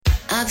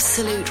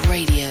Absolute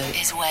Radio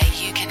is where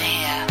you can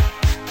hear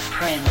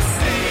Prince,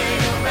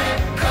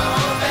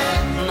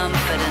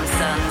 Mumford and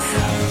Sons,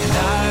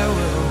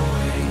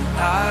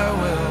 I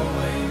will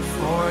wait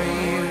for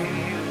you,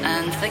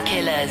 and The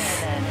Killers.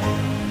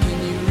 Can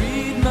you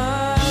read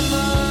my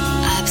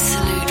mind?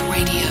 Absolute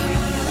Radio,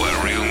 where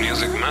real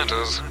music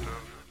matters.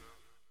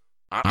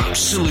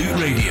 Absolute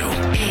Radio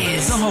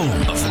is the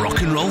home of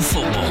rock and roll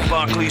football.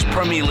 Barclays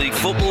Premier League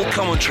football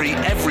commentary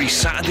every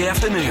Saturday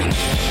afternoon.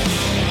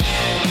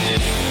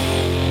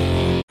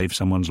 Save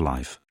someone's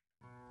life.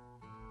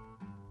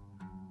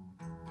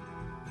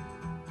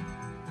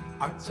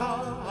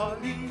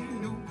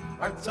 Artalinu,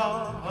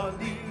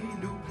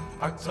 Artalinu,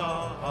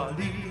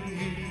 Artalinu,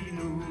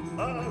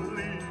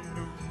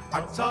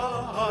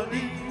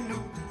 Artalinu,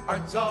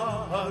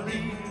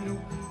 Artalinu,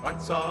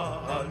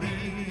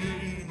 Artalinu.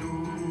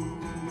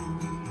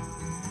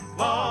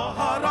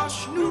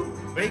 Vaharashnu,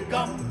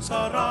 Begam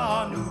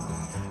Saranu,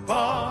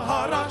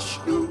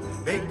 Vaharashnu,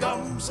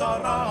 Begam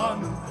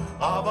Saranu,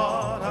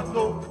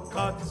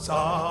 Avaradokat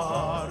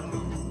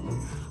Sarnu.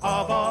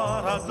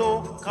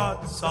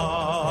 Avaradokat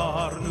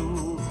Sarnu,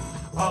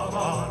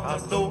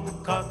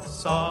 Avaradokat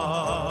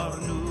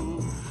Sarnu,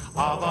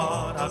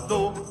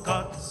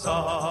 Avaradokat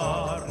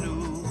Sarnu.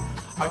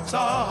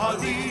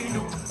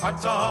 Artalinu,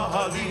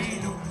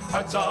 Artalinu,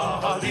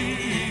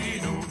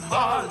 Artalinu,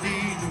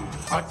 Alinu,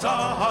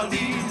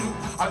 Artalinu,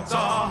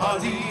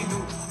 Artalinu,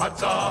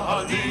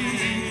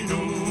 Artalinu.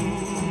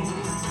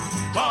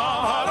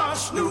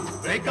 Vaharashnu,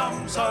 Begam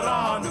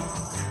Saranu,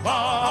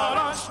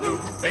 Vaharashnu,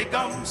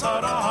 Begam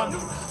Saranu,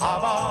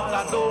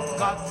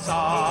 Avaradokat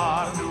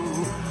Sarnu,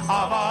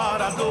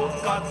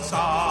 Avaradokat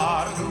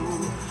Sarnu,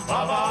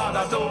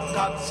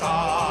 Avaradokat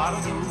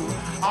Sarnu,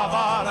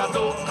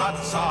 Avaradokat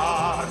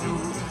Sarnu.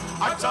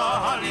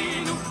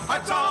 Artalinu,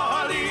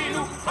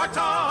 Artalinu,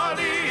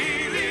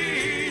 Artalinu,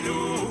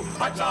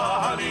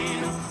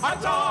 Artalinu,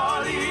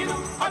 Artalinu,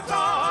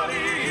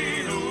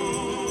 Artalinu.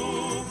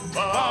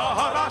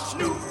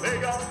 Vaharashnu,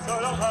 Begam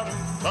Saranu,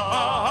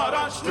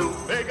 Vaharashnu,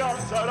 Begam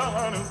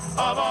Saranu,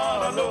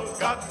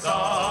 Avaradokat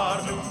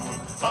Sarnu,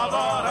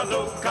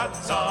 Avaradokat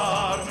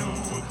Sarnu,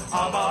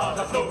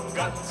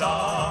 Avaradokat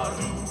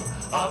Sarnu,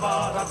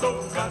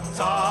 Avaradokat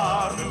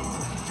Sarnu.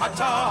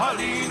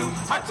 Artalinu,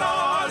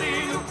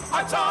 Artalinu,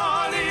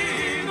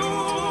 Artalinu.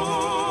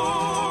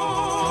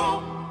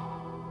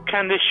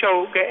 Can this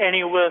show get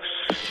any worse?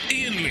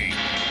 Ian Lee.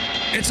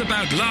 It's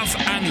about love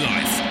and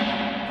life.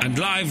 And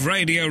live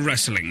radio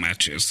wrestling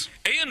matches.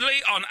 Ian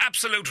Lee on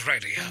Absolute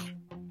Radio.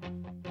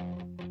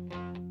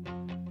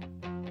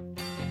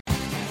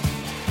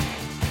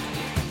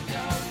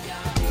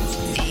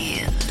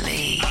 Ian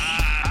Lee.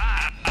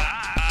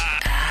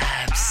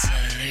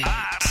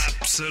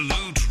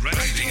 Absolute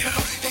Radio.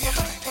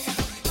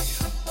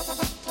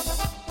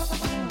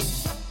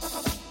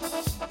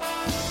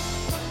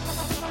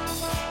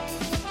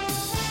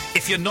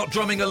 If you're not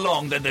drumming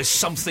along, then there's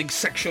something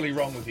sexually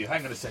wrong with you.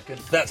 Hang on a second.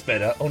 That's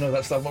better. Oh, no,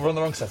 we're on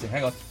the wrong setting.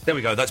 Hang on. There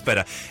we go. That's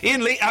better.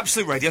 Ian Lee,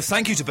 Absolute Radio.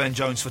 Thank you to Ben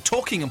Jones for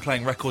talking and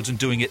playing records and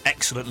doing it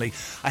excellently.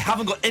 I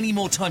haven't got any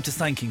more time to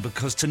thank him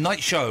because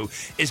tonight's show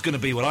is going to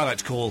be what I like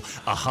to call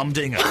a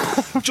humdinger.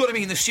 Joining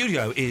me in the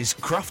studio is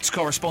Crufts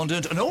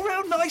correspondent, an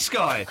all-round nice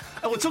guy.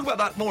 And we'll talk about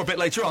that more a bit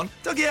later on.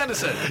 Dougie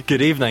Anderson.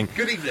 Good evening.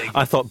 Good evening.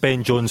 I thought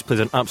Ben Jones played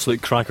an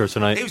absolute cracker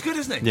tonight. He was good,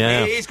 isn't he?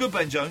 Yeah. He is good,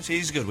 Ben Jones. He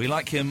is good. We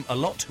like him a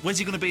lot. Where's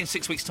he going to be in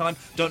 6 weeks' time?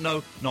 Don't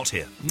know. Not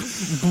here.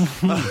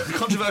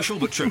 Controversial,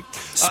 but true.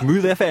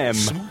 Smooth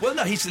FM. Well,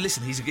 no, he's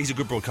a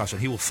good broadcaster.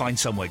 He will find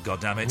somewhere,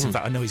 goddammit. In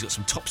fact, I know he's got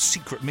some top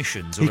secret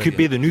missions. He could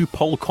be the new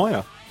Paul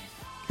Coyer,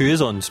 who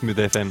is on Smooth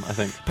FM, I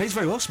think. Pays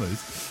very well, Smooth.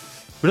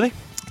 Really?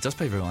 It does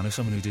pay very well. I know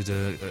someone who did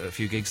a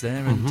few gigs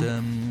there,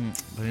 and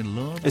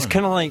it's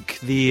kind of like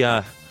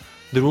the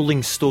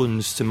Rolling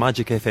Stones to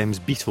Magic FM's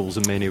Beatles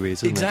in many ways,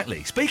 isn't exactly.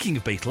 it? Speaking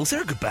of Beatles,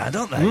 they're a good band,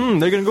 aren't they?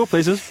 They're going to go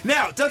places.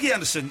 Now, Dougie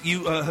Anderson,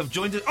 you have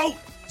joined us. Oh,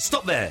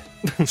 stop there.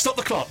 Stop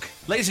the clock.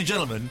 Ladies and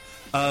gentlemen,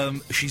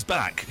 she's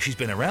back. She's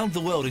been around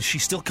the world and she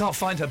still can't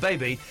find her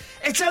baby.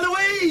 It's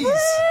Eloise! Woo!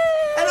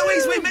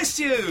 Eloise, we missed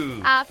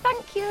you!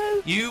 Thank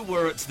you. You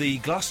were at the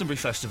Glastonbury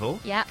Festival.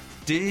 Yeah.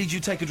 Did you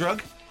take a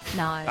drug?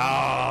 No.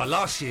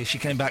 Last year she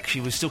came back,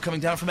 she was still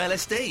coming down from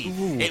LSD.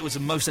 Ooh. It was the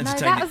most No,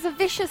 entertaining. that was a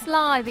vicious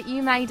lie that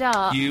you made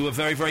up. You were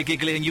very, very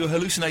giggly and you were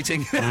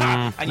hallucinating.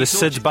 And the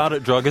Sid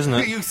Barrett drug, isn't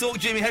it? You thought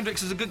Jimi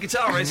Hendrix was a good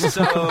guitarist,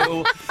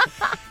 so...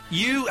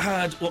 You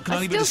had what can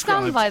only be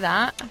described... I still stand by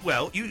that.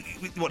 Well,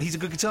 he's a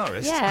good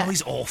guitarist? Yeah. Oh,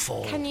 he's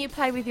awful. Can you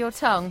play with your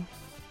tongue?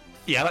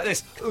 Yeah, like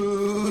this.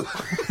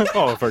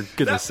 Oh, for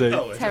goodness sake.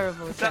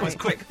 Terrible. That was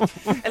quick.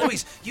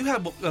 Eloise, you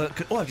had what...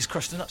 I just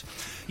crushed a nut.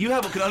 You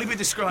had what can only be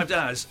described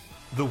as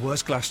the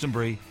worst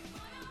Glastonbury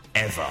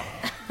ever.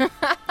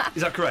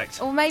 Is that correct?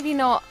 Or maybe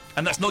not.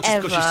 And that's not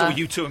just because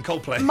you saw U2 and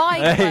Coldplay. My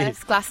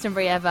worst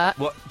Glastonbury ever.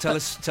 What? Tell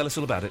us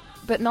all about it.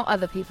 But not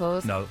other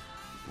people's. No.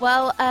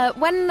 Well,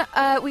 when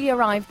we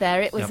arrived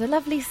there, it was Yep. a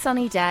lovely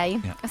sunny day.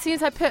 Yep. As soon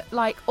as I put,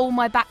 like, all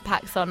my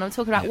backpacks on, I'm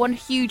talking about Yep. one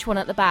huge one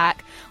at the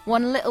back,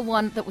 one little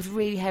one that was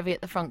really heavy at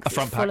the front A because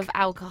it was front full pack.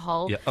 of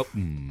alcohol. Yeah. Oh,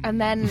 And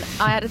then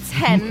I had a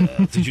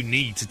tent. Did you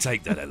need to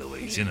take that,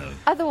 Eloise? You know.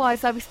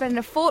 Otherwise, I'd be spending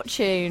a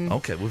fortune.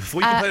 Okay. Well,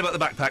 before you complain about the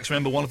backpacks,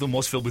 remember one of them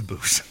was filled with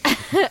booze.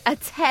 A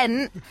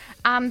tent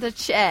and a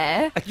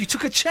chair. You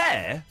took a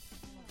chair.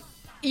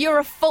 You're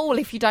a fool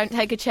if you don't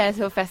take a chair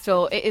to a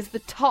festival. It is the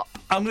top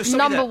I'm gonna stop you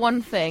number there.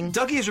 one thing.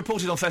 Dougie has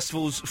reported on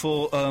festivals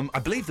for, I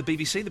believe, the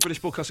BBC, the British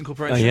Broadcasting Oh,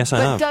 Corporation. yes, I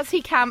But have. does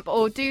he camp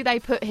or do they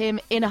put him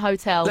in a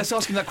hotel? Let's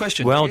ask him that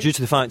question. Well, due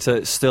to the fact that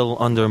it's still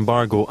under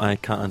embargo, I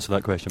can't answer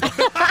that question.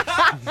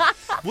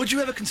 Would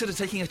you ever consider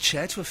taking a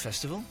chair to a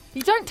festival?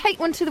 You don't take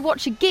one to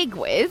watch a gig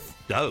with.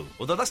 No.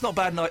 Although that's not a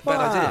bad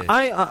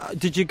idea.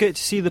 Did you get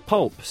to see the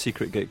Pulp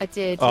secret gig? I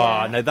did, Oh,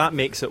 yeah. now that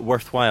makes it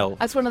worthwhile.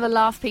 I was one of the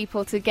last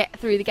people to get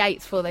through the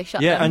gates before they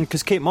shut Yeah, them. and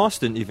because Kate Moss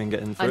didn't even get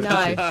in for I it,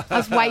 know. did she? I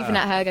was waving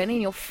at her, going,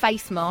 in your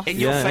face, Moss. In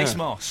your Yeah, face, yeah.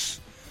 Moss.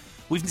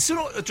 We've still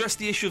not addressed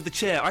the issue of the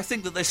chair. I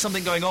think that there's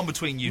something going on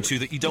between you two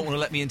that you don't want to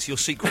let me into your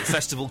secret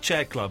festival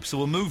chair club, so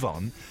we'll move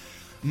on.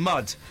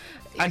 Mud.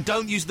 And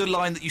don't use the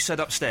line that you said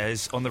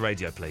upstairs on the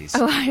radio, please.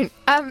 I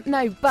won't.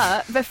 No,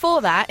 but before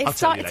that, it I'll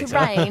tell you started to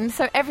later. rain,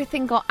 so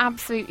everything got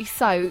absolutely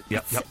soaked.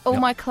 Yep, All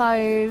yep. my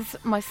clothes,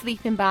 my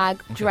sleeping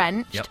bag,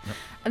 drenched. Yep.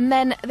 And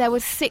then there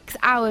was 6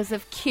 hours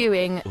of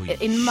queuing Oy.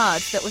 in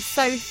mud that was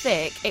so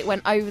thick it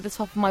went over the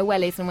top of my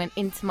wellies and went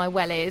into my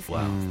wellies.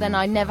 Wow. So then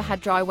I never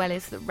had dry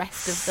wellies for the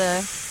rest of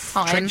the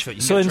time. Trench foot. You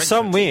can So get in trench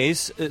some foot.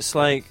 ways, it's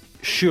like,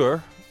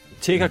 sure,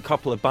 take a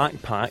couple of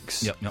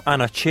backpacks Yep, yep.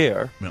 and a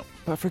chair, Yep.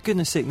 but for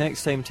goodness sake,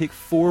 next time take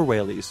 4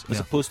 wellies as Yeah.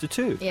 opposed to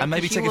 2. Yeah, And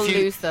maybe 'cause you take a will few.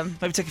 lose them.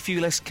 Maybe take a few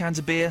less cans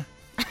of beer.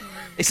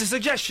 It's a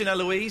suggestion,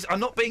 Eloise. I'm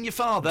not being your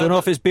father. Don't know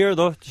if it's beer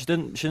though. She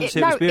didn't say it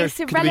no, was beer. it's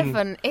Could have been-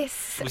 irrelevant.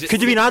 It's Was it-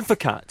 Could have been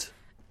Advocat.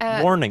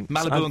 Warning.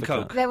 Malibu and Advocat.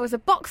 Coke. There was a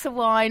box of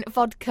wine,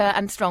 vodka,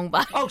 and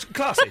Strongbow. Oh,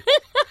 classy.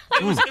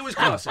 It was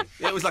classy.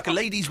 It was like a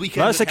ladies'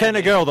 weekend. That's the at kind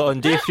of Henley. girl that on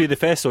day 3 of the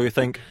festival you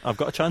think, I've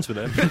got a chance with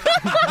him.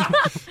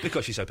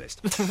 Because she's so pissed.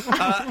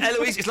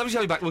 Eloise, it's lovely to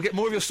have you back. We'll get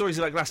more of your stories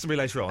about Glastonbury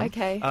later on.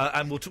 Okay.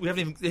 And we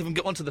haven't even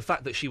got onto the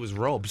fact that she was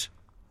robbed.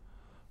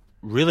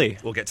 Really?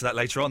 We'll get to that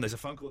later on. There's a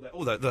phone call there.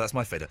 Oh, that's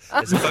my fader.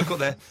 There's a phone call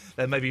there.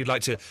 Maybe you'd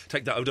like to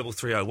take that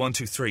 0330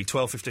 123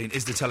 1215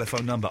 is the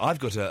telephone number. I've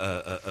got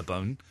a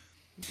bone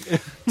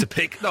to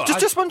pick. No,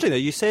 Just wondering though,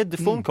 you said the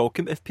phone call,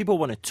 if people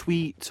want to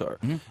tweet or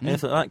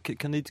anything like that,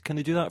 can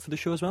they do that for the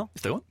show as well?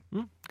 if they want.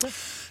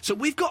 So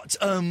we've got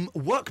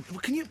work.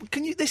 Can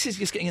you? This is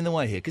just getting in the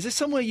way here because there's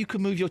somewhere you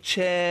can move your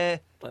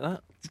chair. Like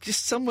that?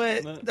 Just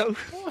somewhere. No.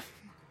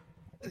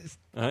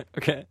 Alright,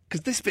 okay.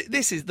 Because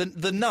this is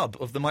the nub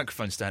of the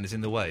microphone stand is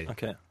in the way.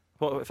 Okay.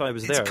 What if I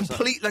was It's there?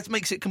 complete. That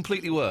makes it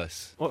completely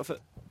worse. What if I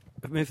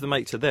move the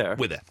mic to there?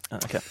 We're there.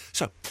 Okay.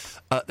 So,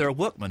 there are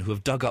workmen who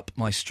have dug up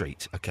my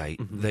street, okay?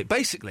 They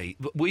basically,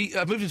 we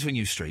moved into a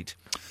new street,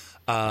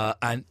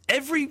 and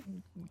every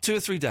 2 or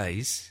 3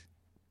 days,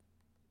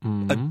 a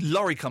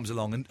lorry comes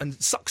along and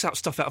sucks out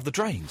stuff out of the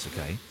drains,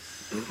 okay?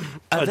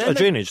 And then A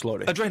drainage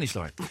lorry. A drainage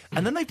lorry.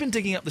 And then they've been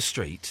digging up the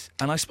street,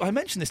 and I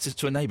mentioned this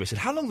to a neighbour. I said,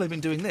 how long have they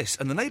been doing this?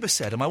 And the neighbour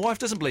said, and my wife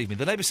doesn't believe me,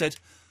 the neighbour said,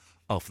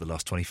 oh, for the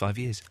last 25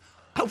 years.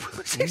 Oh,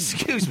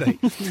 excuse me.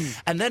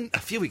 And then a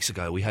few weeks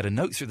ago, we had a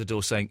note through the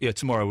door saying, yeah,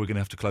 tomorrow we're going to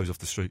have to close off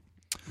the street.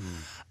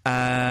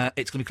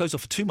 It's going to be closed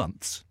off for 2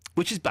 months,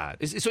 which is bad.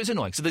 So it's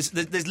annoying. So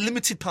there's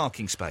limited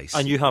parking space.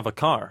 And you have a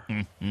car.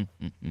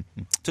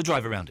 To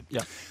drive around in.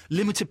 Yeah.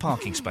 Limited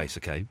parking space,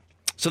 okay?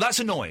 So that's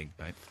annoying,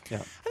 right? Yeah.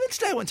 And then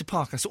today I went to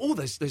park and I saw, oh,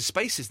 there's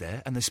spaces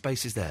there and there's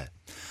spaces there.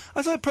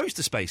 As I approached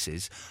the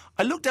spaces,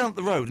 I looked down at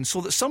the road and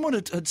saw that someone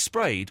had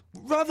sprayed,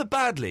 rather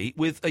badly,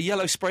 with a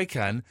yellow spray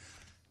can,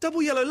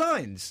 double yellow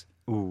lines.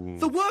 Ooh.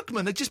 The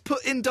workmen had just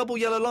put in double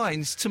yellow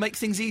lines to make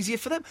things easier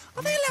for them.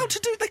 Are they allowed to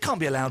do? They can't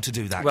be allowed to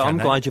do that. Well, can I'm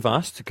they? glad you've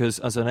asked because,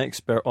 as an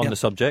expert on Yeah. the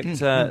subject,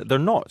 they're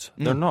not.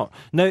 They're not.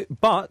 Now,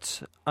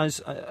 but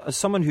as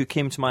someone who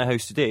came to my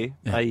house today,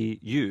 i.e.,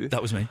 you,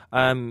 That was me.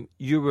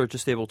 you were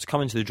just able to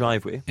come into the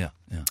driveway,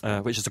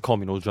 which is a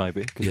communal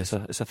driveway because Yes.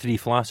 it's a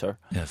 3-flatter,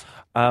 Yes.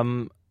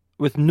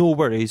 with no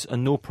worries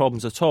and no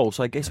problems at all.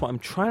 So I guess what I'm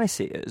trying to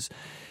say is,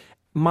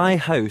 my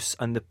house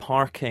and the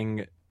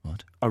parking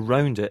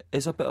around it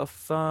is a bit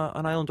of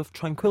an island of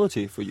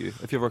tranquility for you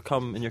if you ever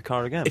come in your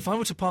car again. If I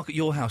were to park at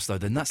your house, though,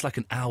 then that's like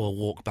an hour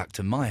walk back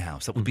to my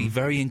house. That would be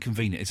very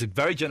inconvenient. It's a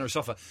very generous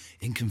offer.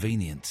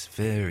 Inconvenient.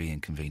 Very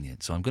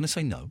inconvenient. So I'm going to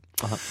say no.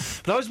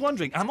 But I was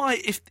wondering,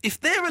 if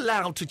they're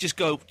allowed to just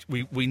go,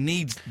 we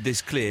need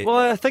this clear...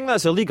 Well, I think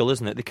that's illegal,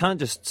 isn't it? They can't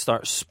just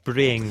start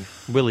spraying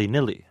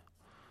willy-nilly.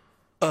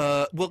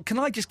 well, can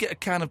I just get a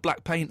can of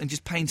black paint and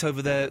just paint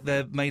over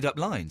their made-up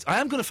lines? I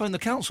am going to phone the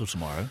council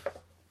tomorrow.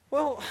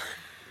 Well,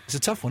 it's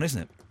a tough one,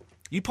 isn't it?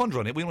 You ponder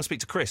on it. We want to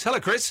speak to Chris. Hello,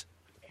 Chris.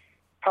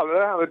 Hello,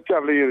 how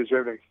are you this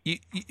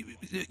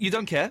evening? You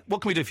don't care? What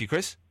can we do for you,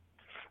 Chris?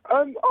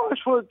 I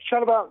just want to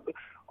chat about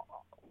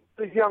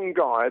the young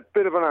guy, a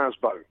bit of an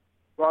asbo.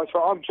 Right, so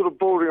I'm sort of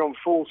bordering on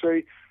 40,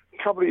 a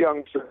couple of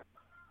youngsters.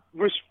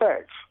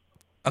 respect.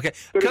 Okay,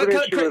 Bit of an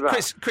issue with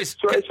that. Chris,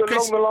 So it's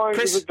along the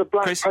lines of the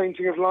black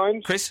painting of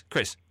lines. Chris.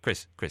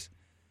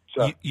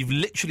 You've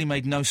literally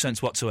made no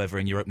sense whatsoever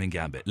in your opening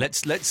gambit.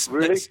 Let's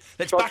Really? let's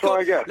Shall I back try up,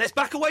 again? let's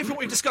back away from what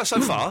we've discussed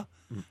so far.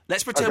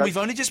 Let's pretend Okay. we've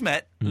only just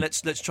met.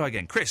 Let's try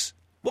again. Chris,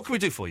 what can we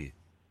do for you?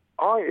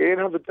 Ian,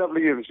 have the devil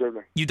of you this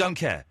evening. You don't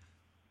care.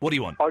 What do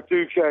you want? I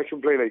do care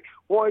completely.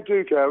 What I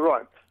do care,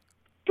 right?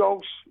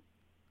 Dogs,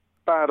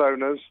 bad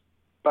owners,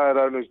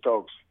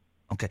 dogs.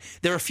 Okay,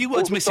 there are a few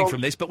words All the missing dogs-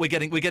 from this, but we're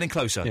getting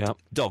closer. Yeah.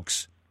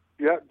 Dogs.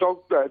 Yeah,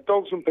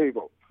 dogs and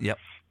people. Yep.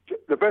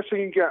 The best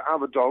thing you can get out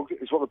of a dog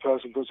is what the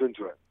person puts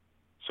into it.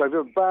 So if you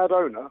have a bad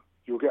owner,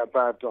 you'll get a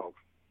bad dog.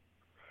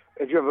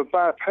 If you have a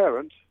bad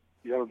parent,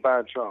 you have a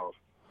bad child.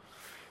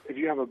 If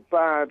you have a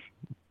bad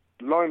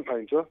line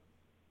painter,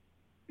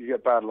 you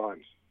get bad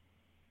lines.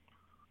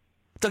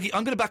 Dougie,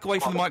 I'm going to back away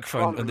from the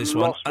microphone on this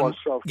one. lost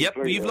myself Yep,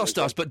 completely you've lost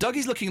on us, but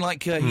Dougie's looking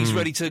like he's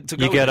ready to go.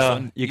 You with get this a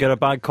one. you get a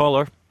bad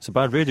collar. It's a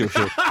bad radio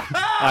show.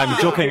 I'm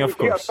joking, of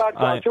course. Yeah,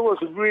 bad collar.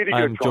 It's a really good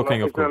I'm collar.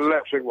 joking, of It's an course.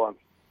 electric one.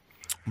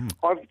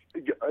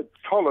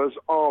 Collars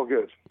are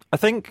good. I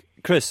think,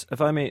 Chris,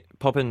 if I may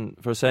pop in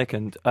for a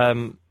second, a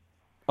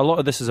lot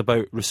of this is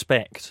about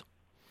respect.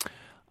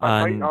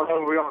 I And know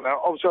where we are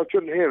now. Obviously, I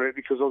couldn't hear it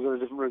because I was in a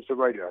different room to the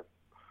radio.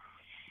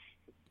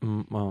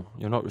 well,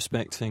 you're not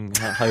respecting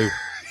how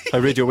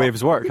radio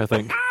waves work. I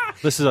think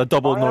this is a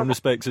double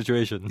non-respect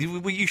situation.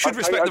 You should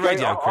respect the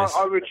radio, Chris.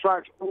 I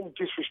retract all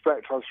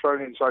disrespect I've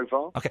thrown in so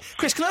far. Okay,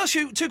 Chris, can I ask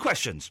you two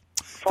questions?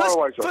 Fire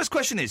away, sir. First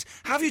question is,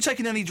 have you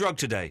taken any drug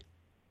today?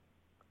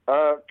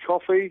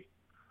 Coffee,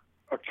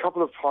 a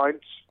couple of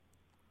pints,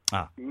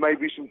 Ah.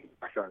 maybe some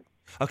tobacco.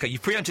 Okay,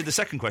 you've preempted the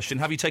second question.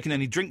 Have you taken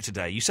any drink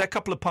today? You said a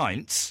couple of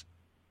pints.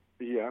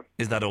 Yeah.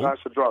 Is that all?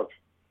 That's a drug.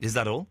 Is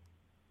that all?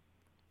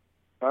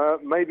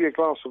 Maybe a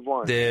glass of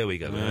wine. There we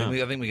go. Yeah.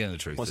 I think we're getting the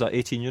truth. What's that,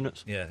 18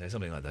 units? Yeah,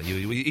 something like that.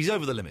 He's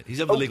over the limit.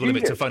 He's over the legal you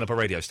limit to did? phone up a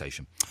radio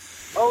station.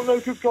 Oh, no,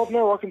 good God,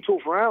 no. I can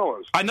talk for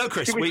hours. I know,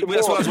 Chris. Give me some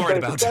That's more. what I was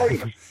worried I'll about. stay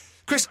for days.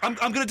 Chris, I'm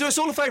going to do us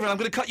all a favour and I'm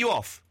going to cut you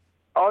off.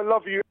 I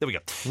love you. There we go.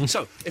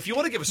 So, if you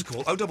want to give us a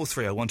call,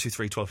 0330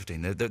 123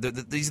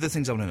 1215. These are the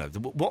things I want to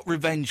know. What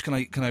revenge can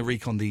I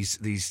wreak on these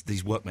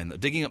workmen that are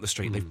digging up the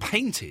street? They've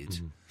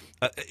painted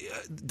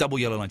double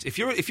yellow lines. If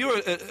you're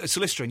a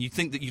solicitor and you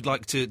think that you'd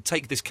like to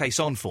take this case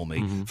on for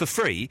me for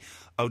free,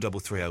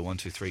 0330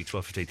 123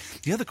 1215.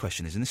 The other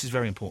question is, and this is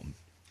very important,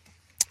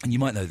 and you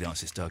might know the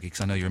answer, Dougie,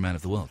 because I know you're a man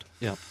of the world.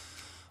 Yeah.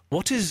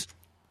 What is?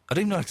 I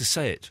don't even know how to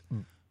say it.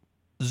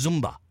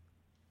 Zumba.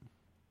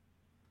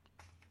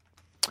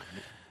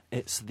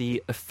 It's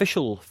the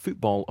official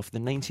football of the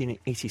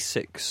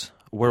 1986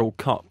 World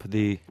Cup,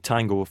 the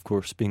tango, of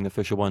course, being the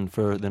official one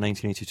for the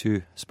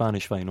 1982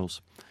 Spanish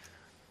finals.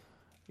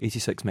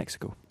 86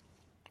 Mexico.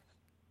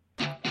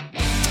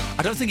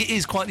 I don't think it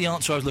is quite the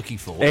answer I was looking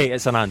for. Hey,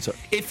 it's an answer.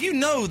 If you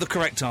know the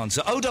correct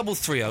answer,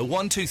 0330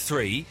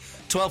 123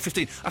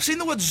 1215. I've seen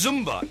the word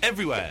Zumba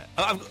everywhere.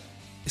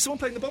 Is someone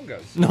playing the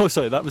bongos? No,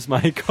 sorry, that was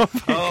my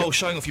coffee. Oh,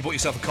 showing off you bought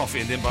yourself a coffee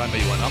and didn't buy me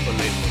one.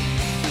 Unbelievable.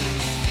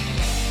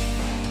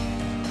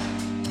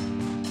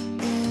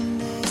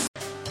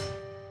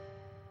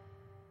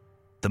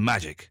 The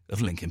magic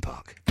of Linkin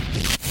Park.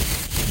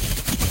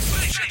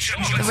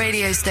 The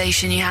radio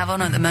station you have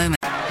on at the moment.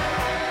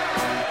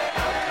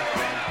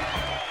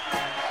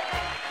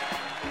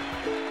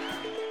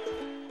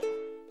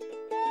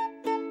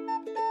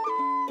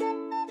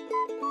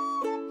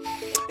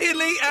 Ian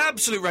Lee,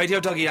 Absolute Radio.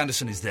 Dougie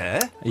Anderson is there.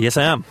 Yes,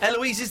 I am.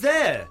 Eloise is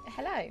there.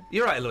 Hello.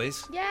 You're right,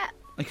 Eloise. Yeah.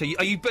 Okay,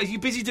 are you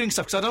busy doing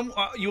stuff? Because I don't.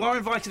 You are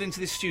invited into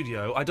this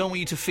studio. I don't want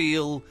you to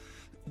feel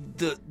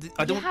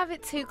I don't. You have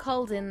it too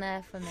cold in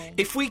there for me.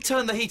 If we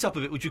turn the heat up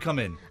a bit, would you come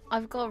in?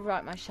 I've got to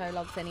write my show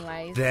logs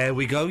anyways. There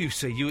we go. You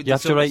see, You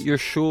have to write your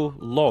show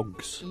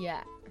logs.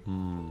 Yeah.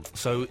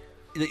 So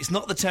it's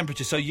not the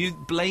temperature. So you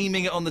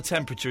blaming it on the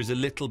temperature is a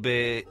little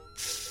bit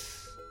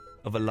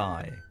of a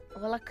lie.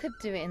 Well, I could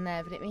do it in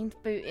there, but it means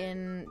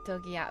booting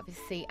Dougie out of his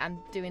seat and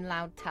doing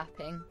loud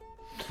tapping.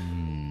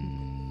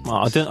 Well,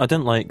 I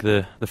didn't like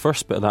the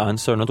first bit of that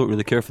answer, and I don't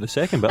really care for the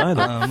second bit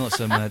either. I'm not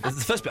so mad. The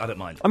first bit I don't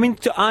mind. I mean,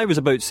 I was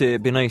about to say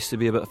it'd be nice to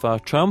be a bit of a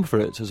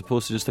triumvirate as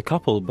opposed to just a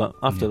couple, but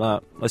after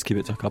that, let's keep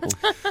it to a couple.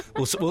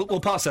 We'll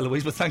pass,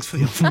 Eloise, but thanks for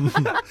the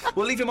offer.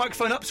 We'll leave your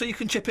microphone up so you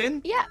can chip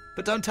in. Yeah.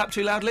 But don't tap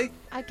too loudly.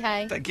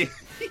 Okay. Thank you.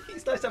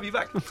 It's nice to have you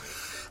back.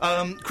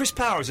 Chris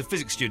Power is a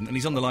physics student, and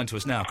he's on the line to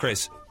us now.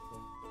 Chris.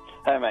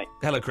 Hey, mate.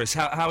 Hello, Chris.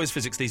 How is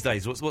physics these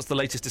days? What's the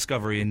latest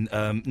discovery in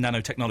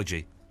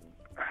nanotechnology?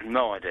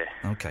 No idea.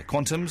 Okay.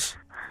 Quantums?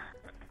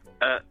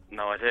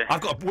 No idea.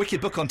 I've got a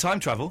wicked book on time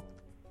travel.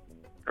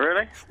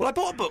 Really? Well, I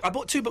bought a book. I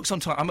bought two books on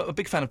time. I'm a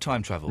big fan of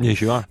time travel.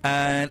 Yes, you are.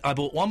 And I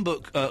bought one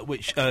book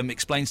which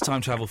explains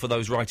time travel for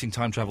those writing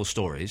time travel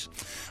stories.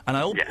 And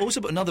I also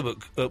bought another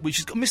book which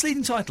has got a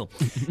misleading title.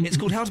 It's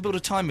called How to Build a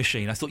Time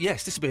Machine. I thought,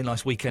 yes, this would be a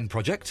nice weekend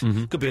project.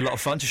 Could be a lot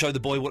of fun to show the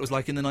boy what it was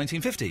like in the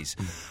 1950s.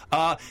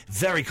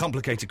 Very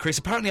complicated, Chris.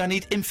 Apparently I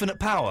need infinite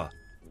power.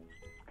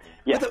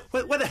 Yeah.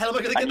 Where the hell am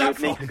I going to get and that you would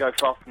from? need to go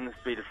faster than the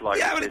speed of light.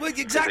 Yeah, which well, is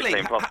exactly. physically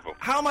impossible.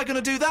 How am I going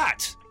to do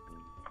that?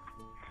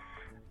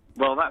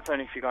 Well, that's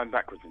only if you're going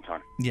backwards in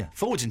time. Yeah.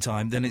 Forwards in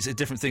time, then it's a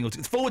different thing.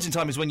 Forwards in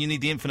time is when you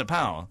need the infinite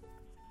power.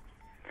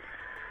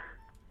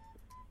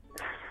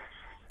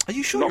 Are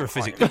you sure you're a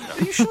physics?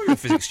 Are you sure you're a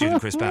physics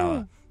student, Chris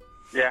Power?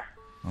 Yeah.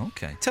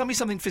 Okay. Tell me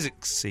something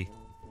physicsy.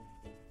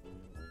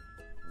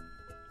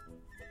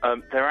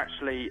 They're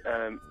actually,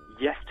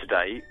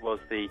 yesterday was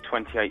the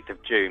 28th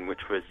of June,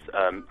 which was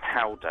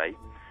Tau Day,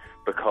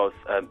 because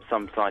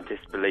some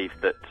scientists believe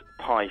that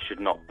pi should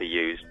not be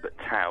used, but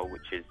tau,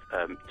 which is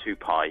 2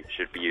 pi,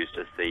 should be used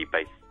as the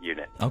base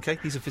unit. Okay,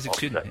 he's a physics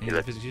student.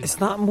 Is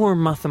that more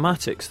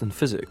mathematics than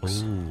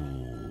physics?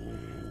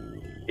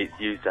 It's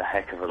used a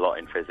heck of a lot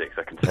in physics,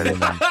 I can tell you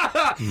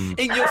that.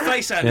 In your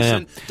face,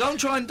 Anderson. Yeah. Don't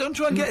try and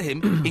get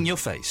him in your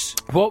face.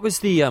 What was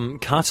the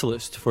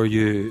catalyst for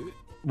you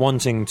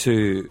wanting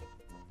to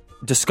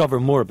discover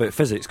more about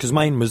physics? Because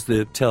mine was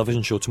the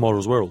television show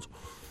Tomorrow's World.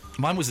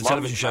 Mine was the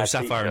television show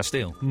Sapphire and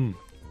Steel.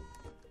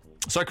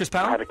 Sorry, Chris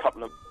Powell? I had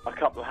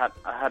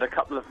a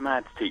couple of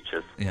mad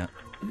teachers. Yeah.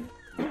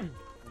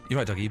 You're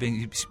right,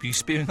 Dougie. You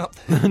spewing up?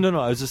 No,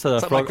 I was just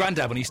it's like my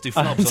granddad when he used to do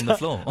flobs on the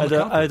floor.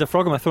 I had a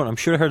frog in my throat. I'm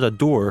sure I heard a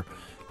door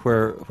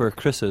where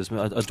Chris is,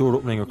 a door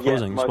opening or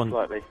closing. Yeah, most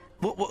likely.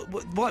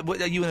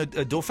 What, are you in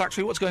a door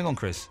factory? What's going on,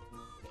 Chris?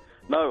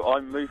 No,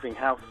 I'm moving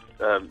house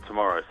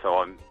tomorrow, so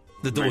I'm.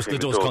 The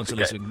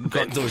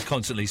door's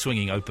constantly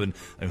swinging open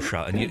and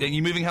shut. And are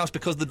you moving house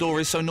because the door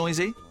is so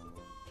noisy?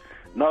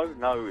 No,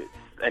 it's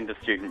end of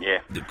student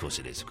year. Of course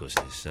it is.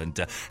 And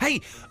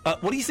hey,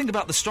 what do you think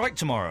about the strike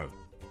tomorrow?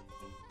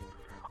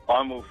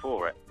 I'm all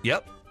for it.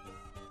 Yep.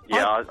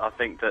 Yeah, I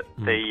think that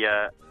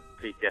the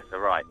PTS are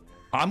right.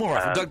 I'm all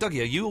right.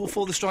 Dougie, are you all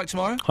for the strike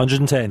tomorrow?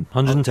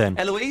 110.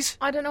 Eloise?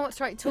 I don't know what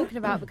strike you're talking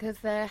about because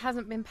there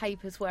hasn't been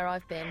papers where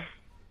I've been.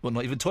 Well,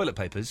 not even toilet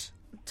papers?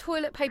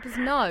 Toilet papers,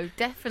 no,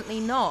 definitely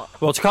not.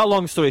 Well, to cut a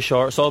long story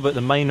short, it's all about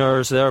the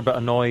miners. They're a bit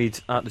annoyed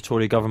at the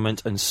Tory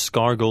government, and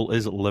Scargill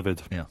is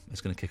livid. Yeah,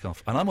 it's going to kick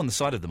off. And I'm on the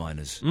side of the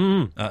miners.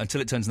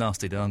 Until it turns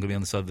nasty, then I'm going to be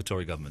on the side of the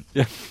Tory government.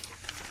 Yeah.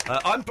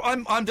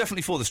 I'm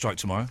definitely for the strike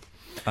tomorrow.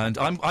 And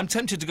I'm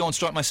tempted to go on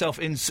strike myself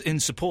in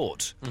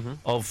support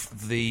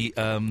of the...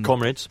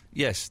 comrades?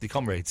 Yes, the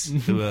comrades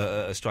who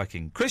are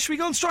striking. Chris, should we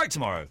go on strike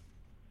tomorrow?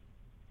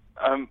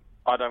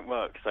 I don't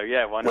work, so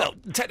yeah, why not?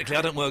 Well, technically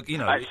I don't work,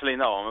 Actually,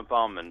 no, I'm a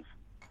barman.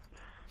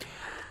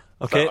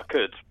 Okay.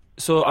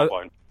 So I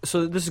could.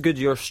 So this is good.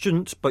 You're a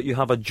student, but you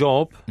have a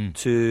job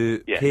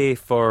to pay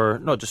for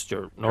not just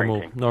your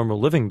normal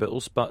living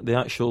bills, but the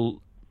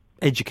actual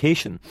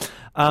education.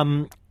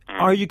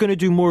 Are you going to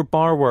do more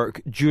bar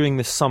work during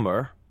the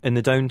summer in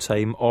the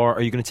downtime, or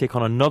are you going to take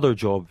on another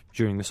job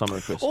during the summer,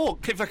 Chris? Or,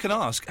 if I can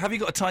ask, have you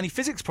got a tiny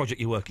physics project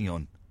you're working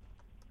on?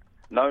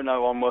 No,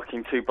 I'm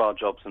working 2 bar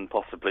jobs and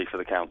possibly for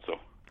the council.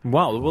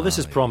 Wow, well, this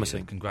is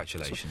promising. Yeah,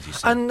 congratulations, you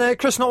see. And,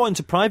 Chris, not wanting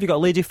to pry, have you got a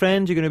lady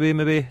friend you're going to be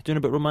maybe doing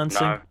a bit of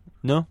romancing?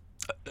 No?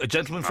 A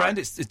gentleman friend?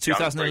 It's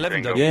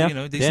 2011, Dougie.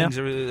 Yeah. These things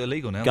are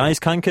illegal now. Guys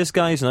can kiss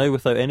guys now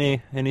without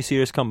any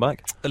serious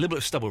comeback. A little bit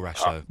of stubble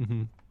rash, though.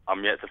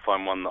 I'm yet to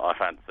find one that I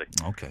fancy.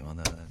 Okay, well,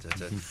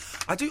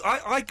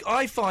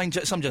 I find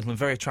some gentlemen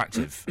very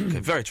attractive. Okay,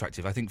 very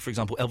attractive. I think, for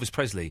example, Elvis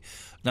Presley,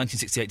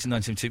 1968 to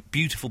 1972,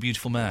 beautiful,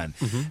 beautiful man.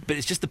 But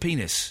it's just the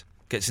penis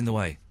gets in the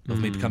way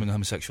of me becoming a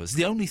homosexual. It's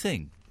the only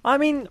thing. I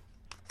mean,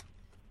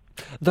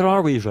 there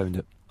are ways round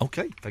it.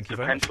 Okay, thank you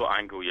very much. Depends what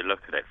angle you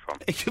look at it from.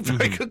 It's a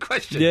very good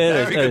question.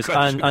 Yeah, very it is.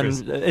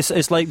 And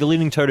it's like the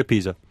Leaning Tower of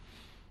Pisa.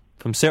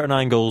 From certain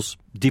angles,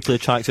 deeply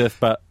attractive,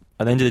 but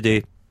at the end of the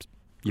day,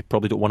 you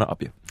probably don't want it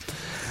up you.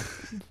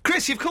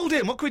 Chris, you've called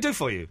in. What can we do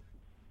for you?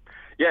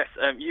 Yes,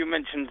 you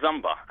mentioned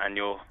Zumba, and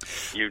you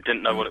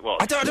didn't know what it was.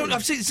 I don't.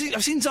 I've seen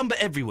Zumba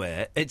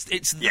everywhere. It's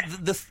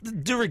the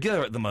de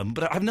rigueur at the moment,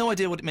 but I have no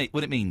idea what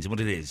it means and what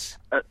it is.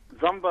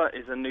 Zumba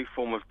is a new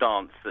form of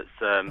dance that's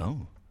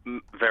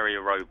very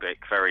aerobic,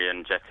 very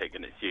energetic,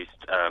 and it's used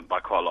by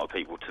quite a lot of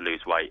people to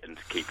lose weight and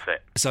to keep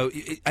fit. So,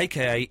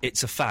 AKA,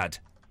 it's a fad.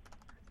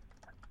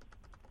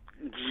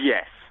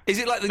 Yes. Is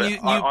it like the new?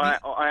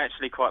 I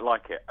actually quite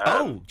like it.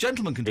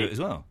 Gentlemen can do it as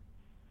well.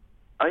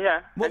 Oh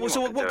yeah.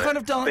 What kind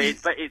of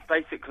dance? But it's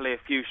basically a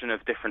fusion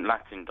of different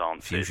Latin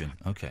dances. Fusion.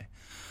 Okay.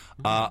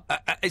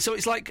 So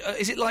it's like,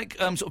 is it like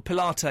sort of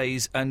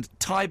Pilates and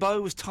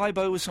Taibo?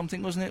 Taibo was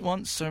something, wasn't it?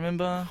 Once I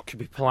remember. Could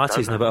be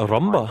Pilates and a bit of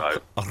rumba.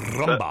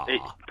 Rumba.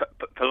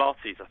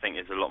 Pilates, I think,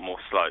 is a lot more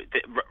slow.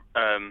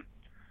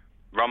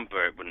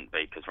 Rumba, it wouldn't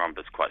be because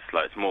rumba's quite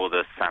slow. It's more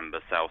the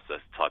samba, salsa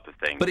type of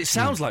thing. But it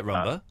sounds like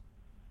rumba.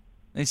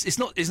 It's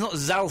not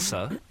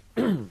salsa.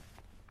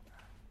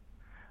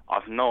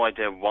 I've no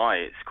idea why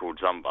it's called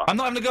Zumba. I'm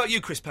not having a go at you,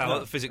 Chris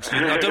Powell, the physics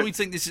student. I don't really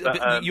think this is...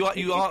 you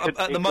are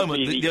at the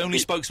moment, the only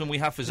spokesman we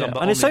have for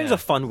Zumba. And it sounds a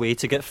fun way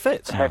to get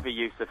fit. Heavy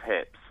use of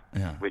hips,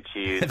 which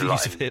you use Heavy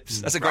use of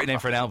hips. That's a great name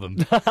for an album.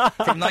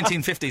 From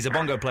 1950s, a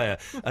bongo player.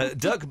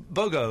 Dirk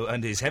Bogo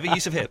and his heavy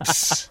use of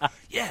hips.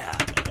 Yeah.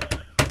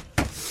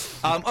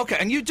 Okay,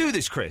 and you do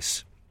this,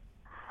 Chris?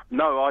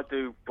 No, I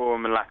do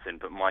ballroom and Latin,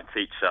 but my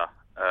teacher,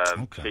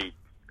 she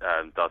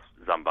does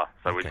Zumba.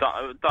 So we've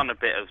done a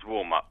bit as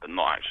warm-up, but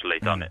not actually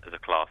done it as a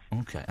class.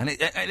 Okay, and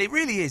it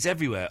really is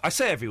everywhere. I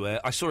say everywhere.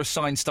 I saw a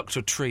sign stuck to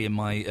a tree in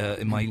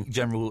my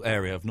general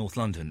area of North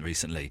London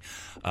recently,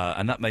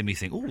 and that made me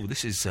think, oh,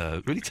 this is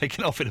really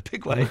taking off in a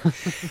big way.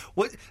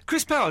 What,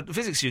 Chris Power,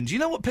 physics student, do you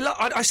know what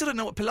Pilates... I still don't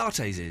know what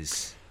Pilates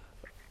is.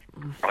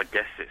 I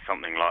guess it's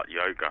something like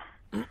yoga.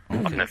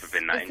 I've never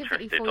been that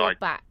Specifically interested. for your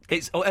back.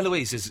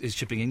 Eloise is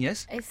chipping in,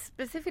 yes? It's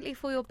specifically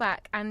for your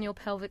back and your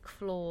pelvic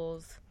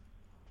floors.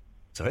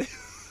 Sorry?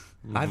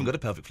 I haven't got a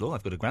pelvic floor.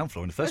 I've got a ground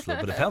floor and a first floor,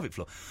 but a pelvic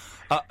floor.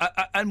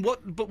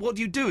 But what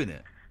do you do in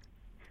it?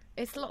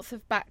 It's lots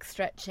of back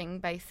stretching,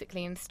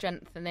 basically, and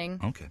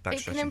strengthening. Okay, back It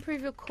stretching. can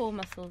improve your core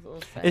muscles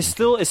also.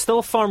 It's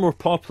still far more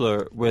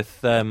popular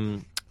with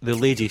the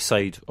lady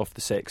side of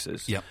the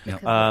sexes. Yeah, yeah.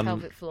 Because of the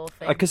pelvic floor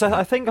thing. Because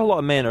I think a lot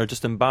of men are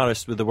just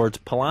embarrassed with the word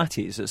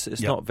Pilates.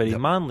 It's not very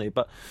manly,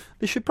 but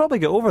they should probably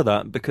get over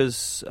that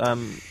because,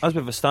 as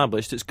we've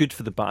established, it's good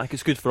for the back,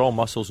 it's good for all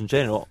muscles in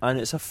general, and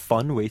it's a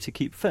fun way to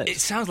keep fit. It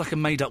sounds like a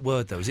made-up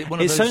word, though. Is it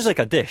one of It those... sounds like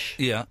a dish.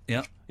 Yeah,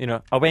 yeah. You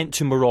know, I went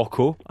to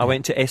Morocco, I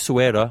went to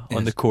Essaouira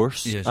on the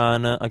course, Yes.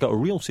 and I got a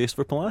real taste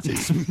for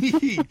Pilates.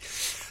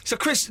 So,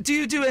 Chris, do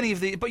you do any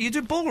of the... But you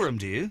do ballroom,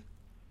 do you?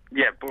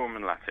 Yeah, ballroom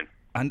and Latin.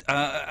 And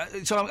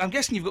so I'm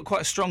guessing you've got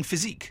quite a strong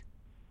physique.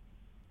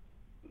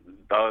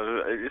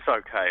 It's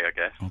okay, I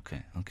guess.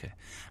 Okay.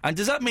 And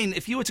does that mean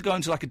if you were to go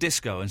into like a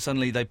disco and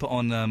suddenly they put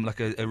on like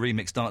a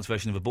remixed dance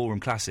version of a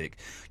ballroom classic,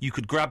 you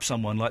could grab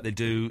someone like they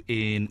do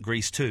in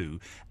Grease 2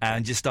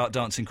 and just start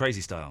dancing crazy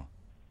style?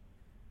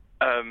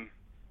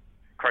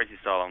 Crazy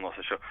style, I'm not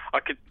so sure. I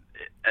could...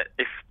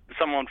 if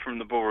someone from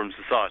the Ballroom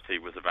Society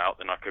was about,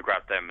 then I could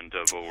grab them and do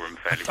a ballroom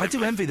fairly I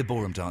do envy the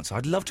ballroom dancer.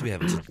 I'd love to be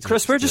able to...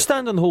 Chris, where do you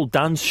stand on the whole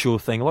dance show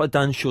thing? A lot of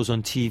dance shows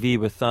on TV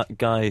with that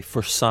guy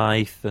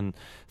Forsyth and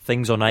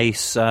Things on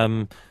Ice.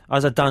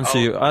 As a dancer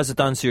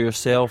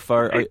yourself,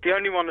 the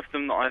only one of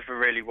them that I've ever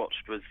really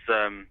watched was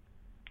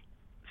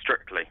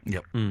Strictly.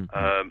 Yep.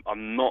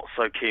 I'm not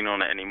so keen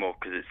on it anymore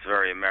because it's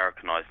very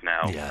Americanised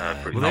now.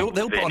 Yeah. Well,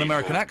 they'll put on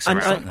American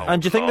accents.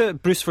 And do you think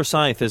that Bruce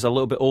Forsyth is a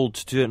little bit old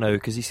to do it now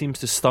because he seems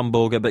to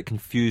stumble, get a bit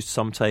confused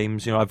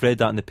sometimes? You know, I've read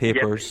that in the Yeah,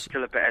 but papers. he's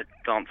still a better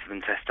dancer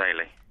than Tess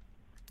Daly.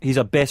 He's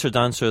a better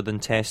dancer than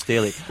Tess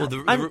Daly. Well, the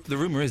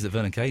rumour is that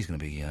Vernon Kay is going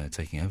to be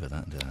taking over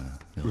that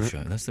little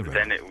show. That's the rumour.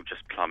 Then it will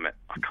just plummet.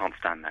 I can't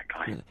stand that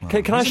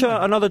guy. Can I show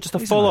another just a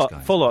he's a nice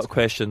guy. follow-up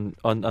question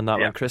on that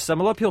one, Chris? A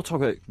lot of people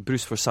talk about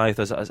Bruce Forsyth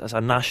as a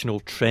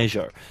national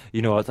treasure.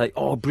 You know, it's like,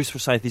 oh, Bruce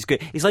Forsyth, he's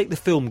great. He's like the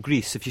film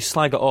Grease. If you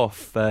slag it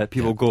off,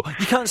 people go,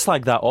 you can't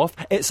slag that off.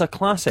 It's a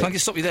classic. Can I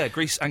just stop you there?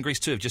 Grease and Grease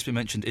 2 have just been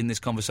mentioned in this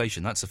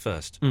conversation. That's the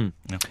first.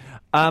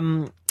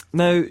 Yeah.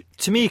 Now,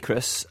 to me,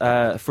 Chris,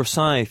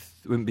 Forsyth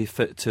wouldn't be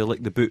fit to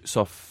lick the boots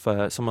off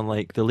someone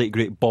like the late,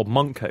 great Bob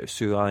Monkhouse,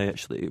 who I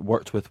actually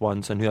worked with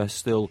once and who I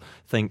still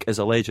think is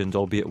a legend,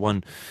 albeit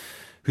one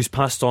who's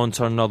passed on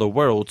to another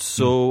world.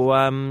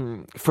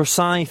 So,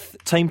 Forsyth,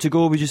 time to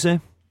go, would you say?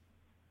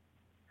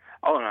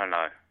 Oh,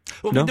 no.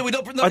 Well, No, we're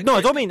not, I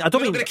don't mean. we're not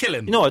going to kill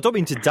him. No, I don't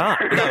mean to die.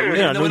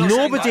 we're not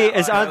Nobody saying that.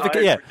 is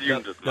advocate. Yeah,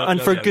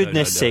 and for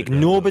goodness' sake,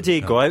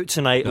 nobody go out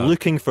tonight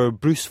looking for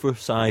Bruce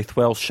Forsyth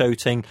while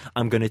shouting,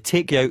 "I'm going to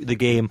take you out of the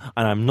game,"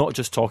 and I'm not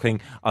just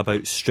talking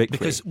about Strictly.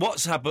 Because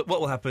what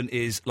will happen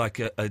is like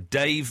a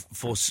Dave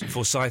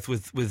Forsyth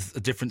with a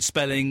different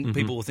spelling.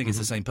 People will think it's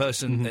the same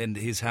person, and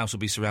his house will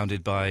be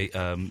surrounded by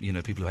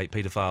people who hate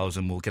paedophiles,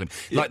 and will get him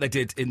like they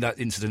did in that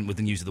incident with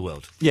the News of the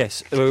World.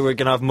 Yes, we're going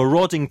to have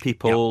marauding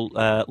people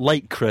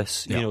like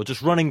Chris,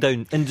 just running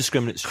down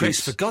indiscriminate streets.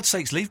 Chris, for God's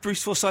sakes, leave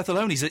Bruce Forsyth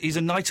alone. He's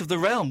a knight of the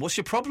realm. What's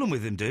your problem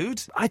with him,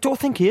 dude? I don't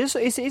think he is.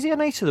 Is he a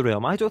knight of the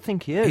realm? I don't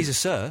think he is. He's a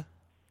sir.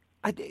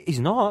 He's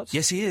not.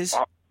 Yes, he is.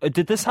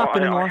 Did this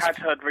happen in the last... I had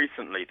heard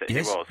recently that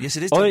yes. he was. Yes,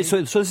 it is. Oh,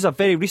 Dougie. so this is a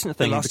very recent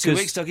thing. The last 2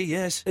 weeks, Dougie,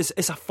 yes.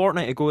 It's a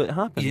fortnight ago it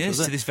happened. Yes,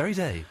 is to it? this very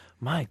day.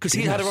 My Because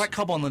he had a right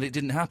cob on that it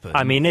didn't happen.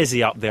 I mean, is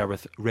he up there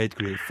with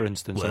Redgrave, for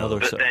instance, and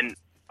others? But then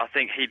I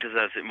think he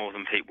deserves it more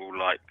than people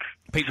like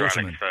Pete Sir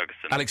Waterman. Alex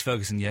Ferguson. Alex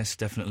Ferguson, yes,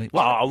 definitely.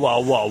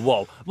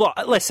 Whoa. Well,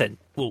 listen,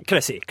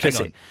 Chrissy.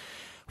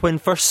 When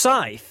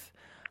Forsyth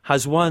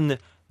has won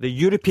the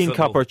European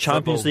Cup or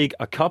Champions League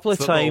a couple of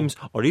times,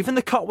 or even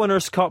the Cup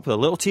Winners' Cup with a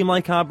little team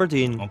like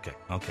Aberdeen... Okay.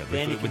 Okay.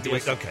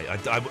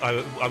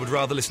 I would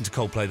rather listen to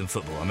Coldplay than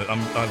football.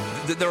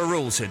 There are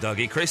rules here,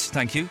 Dougie. Chris,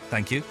 thank you.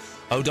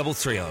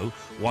 0330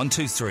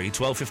 123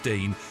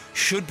 1215.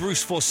 Should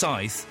Bruce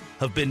Forsyth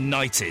have been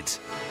knighted?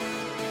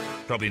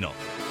 Probably not.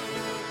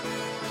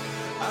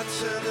 I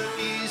turn the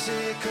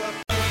music up.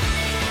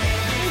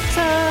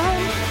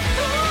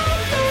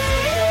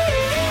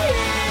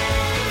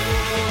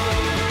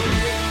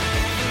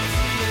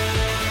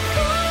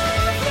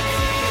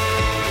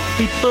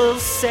 People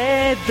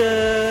said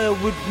there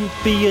wouldn't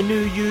be a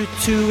new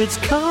U2, it's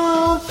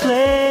Coldplay.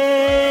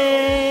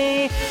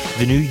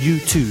 The new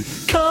U2,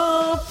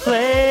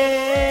 Coldplay.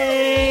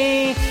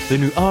 The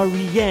new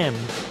REM.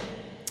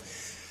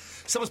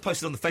 Someone's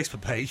posted on the Facebook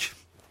page.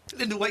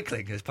 Linda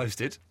Wakeling has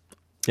posted.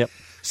 Yep.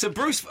 So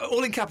Bruce,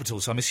 all in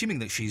capitals, so I'm assuming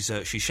that she's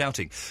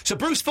shouting. So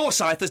Bruce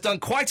Forsyth has done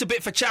quite a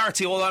bit for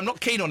charity, although I'm not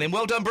keen on him.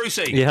 Well done,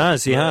 Brucey. He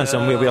has,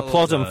 and we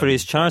applaud him for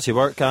his charity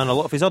work and a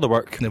lot of his other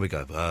work. There we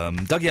go.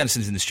 Dougie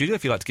Anderson's in the studio,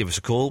 if you'd like to give us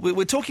a call.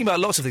 We're talking about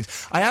lots of things.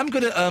 I am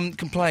going to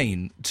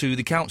complain to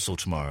the council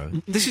tomorrow.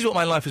 This is what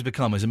my life has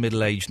become as a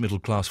middle-aged,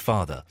 middle-class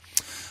father.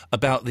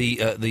 About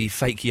the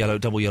fake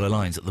double yellow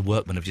lines that the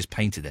workmen have just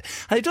painted there.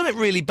 And they've done it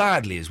really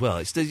badly as well.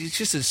 It's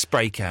just a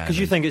spray can. Because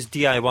you think it's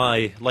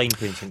DIY line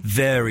painting?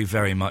 Very,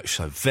 very much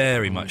so.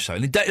 Very much so.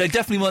 And they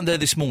definitely weren't there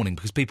this morning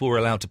because people were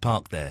allowed to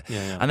park there.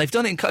 Yeah. And they've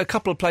done it in a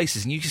couple of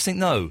places and you just think,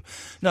 no,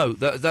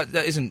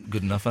 that isn't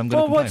good enough. I'm going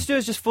to complain. What to do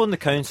is just phone the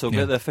council,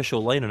 get the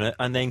official line on it,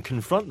 and then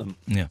confront them.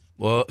 Yeah.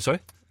 Well, sorry?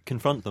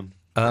 Confront them.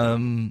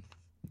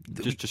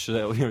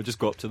 Just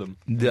go up to them.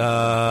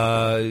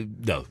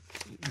 No.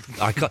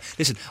 I can't.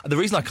 Listen, the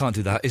reason I can't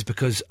do that is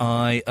because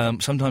I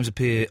sometimes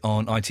appear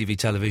on ITV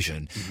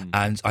television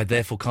and I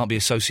therefore can't be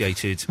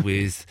associated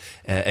with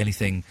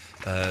anything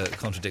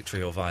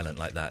contradictory or violent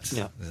like that.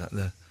 Yeah. Is that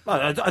the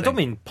I don't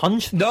mean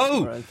punch them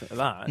No. or anything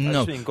like that. No. I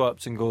just mean go up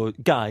and go,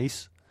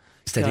 guys,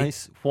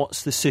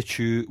 what's the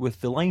situ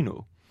with the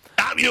lino?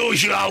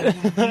 Unusual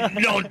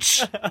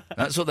nonce.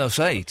 That's what they'll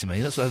say to me.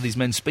 That's how these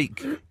men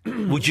speak.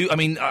 Would you? I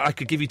mean, I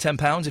could give you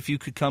 £10 if you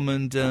could come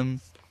and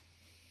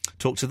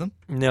talk to them.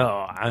 No,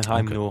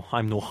 I'm no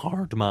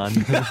hard man.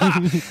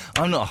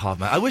 I'm not a hard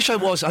man. I wish I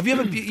was. Have you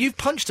ever? You've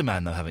punched a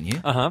man though, haven't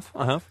you? I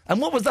have. And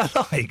what was that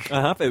like?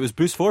 I have. It was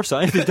Bruce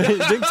Forsyth. Didn't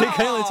take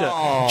kindly to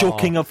it.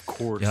 Joking, of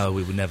course. No,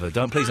 we would never.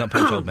 Please don't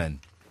punch old men.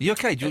 Are you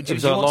okay? It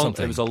was a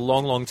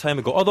long time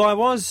ago. Although I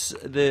was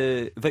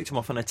the victim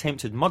of an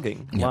attempted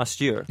mugging last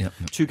year. Yep.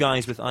 Two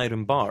guys with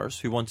iron bars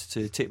who wanted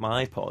to take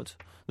my iPod.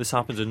 This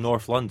happened in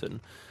North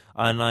London.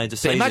 And I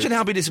decided... But imagine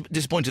how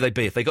disappointed they'd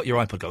be if they got your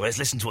iPod, go, let's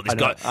listen to what this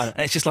guy... And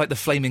it's just like the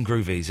Flaming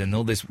Groovies and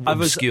all this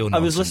obscure nonsense. I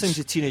was listening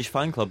to Teenage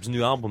Fan Club's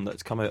new album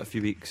that's come out a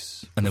few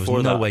weeks and there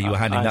was no way you were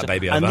handing that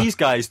baby over. And these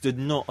guys did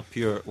not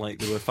appear like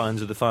they were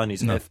fans of the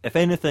Fannies. No. If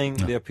anything,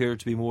 they appeared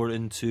to be more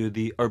into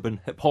the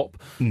urban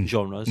hip-hop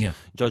genres,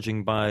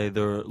 judging by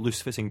their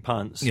loose-fitting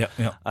pants. Yeah.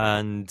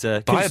 And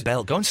buy a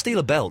belt. Go and steal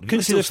a belt.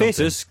 Couldn't see their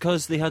faces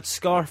because they had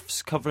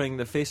scarves covering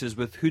their faces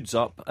with hoods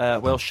up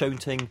while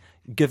shouting,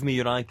 "Give me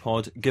your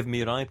iPod, give me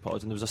your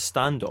iPod," and there was a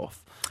standoff.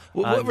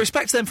 Well,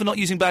 respect them for not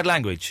using bad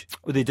language.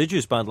 Well, they did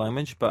use bad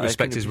language, but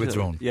respect is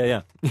withdrawn.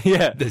 Yeah.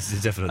 This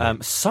is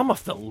definitely some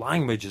of the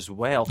language as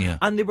well. Yeah.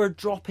 And they were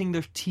dropping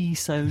their T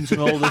sounds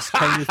and all this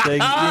kind of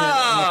thing.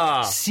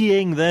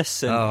 Seeing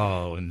this and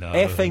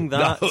effing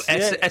that. No,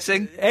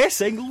 essing?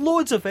 Essing,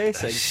 loads of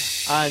essing.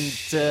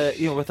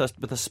 And with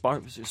a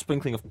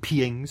sprinkling of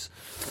peeings.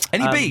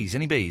 Any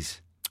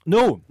bees?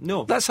 No.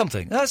 That's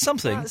something. That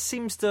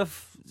seems to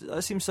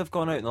have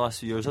gone out in the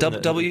last few years. They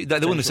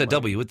wouldn't have said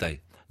W, would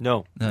they?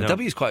 No.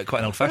 W is quite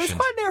an old-fashioned. It was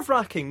quite a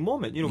nerve-wracking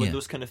moment, when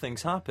those kind of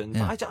things happen.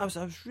 Yeah. But I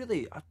was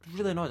really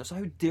annoyed. So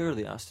how dare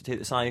they ask to take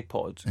this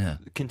iPod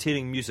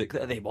containing music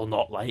that they will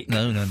not like?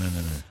 No.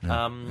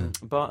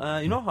 But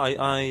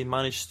I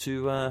managed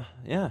to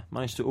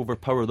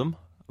overpower them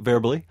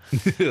verbally.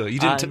 You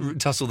didn't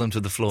tussle them to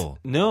the floor?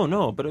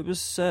 No, but it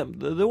was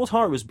the old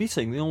heart was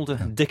beating. The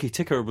old Dickie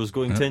Ticker was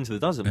going 10 to the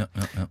dozen. Yeah.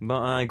 But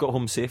I got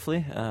home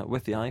safely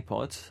with the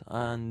iPod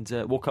and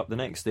woke up the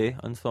next day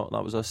and thought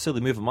that was a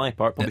silly move on my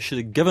part. Probably should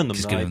have given them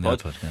the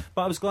iPod.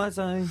 But I was glad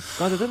I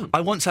didn't.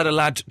 I once had a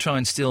lad try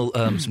and steal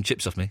some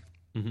chips off me.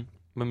 Mm-hmm.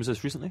 When was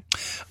this, recently?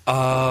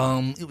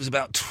 It was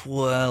about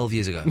 12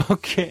 years ago.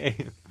 Okay.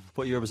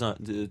 What year was that?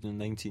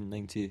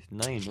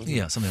 1999, wasn't it?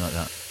 Yeah, something like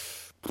that.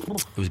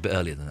 It was a bit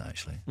earlier than that,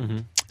 actually.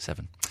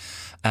 7.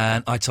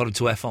 And I told him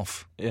to F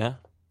off. Yeah.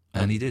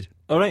 And he did.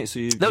 All right, so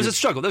There was a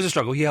struggle.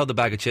 He held the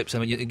bag of chips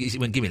and he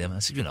went, give me them. I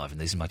said, Ivan,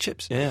 these are my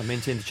chips. Yeah,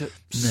 maintain the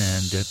chips.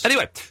 And,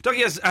 anyway,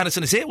 Dougie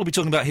Anderson is here. We'll be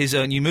talking about his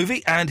new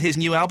movie and his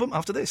new album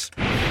after this.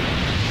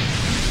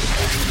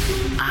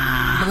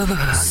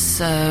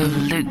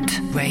 Absolute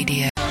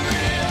Radio.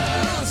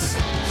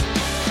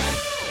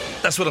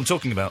 That's what I'm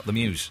talking about, the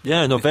Muse.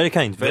 Yeah, no, very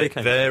kind. Very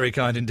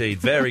kind indeed.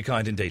 Very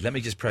kind indeed. Let me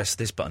just press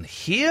this button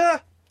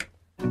here.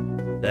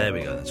 There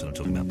we go, that's what I'm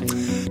talking about.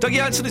 Dougie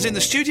Anderson is in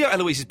the studio.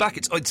 Eloise is back.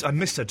 I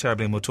missed her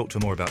terribly, and we'll talk to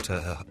her more about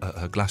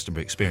her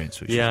Glastonbury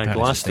experience. Which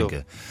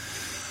Glastonbury.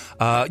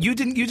 You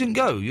didn't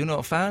go? You're not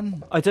a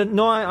fan? I didn't.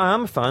 No, I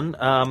am a fan,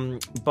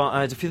 but I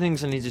had a few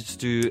things I needed to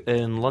do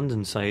in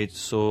London side,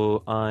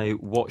 so I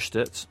watched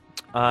it,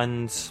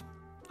 and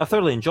I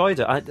thoroughly enjoyed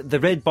it. The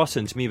red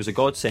button to me was a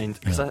godsend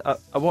because I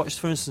watched,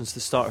 for instance, the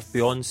start of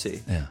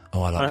Beyonce. Yeah.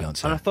 Oh, I like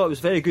Beyonce. And I thought it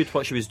was very good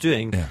what she was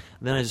doing. Yeah.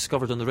 And then I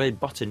discovered on the red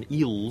button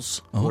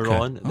Eels were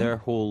on their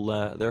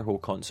whole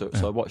concert,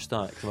 so I watched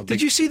that.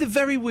 Did you see the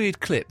very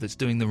weird clip that's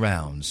doing the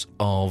rounds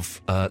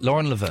of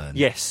Lauren Laverne?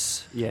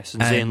 Yes,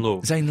 and Zane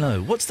Lowe. Zane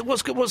Lowe. I've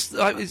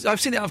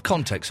seen it out of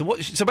context.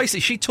 So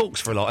basically, she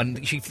talks for a lot,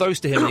 and she throws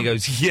to him, and he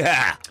goes,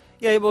 "Yeah."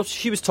 Yeah, well,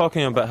 she was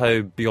talking about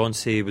how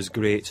Beyonce was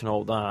great and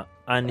all that,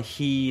 and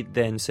he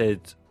then said,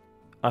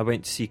 I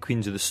went to see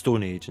Queens of the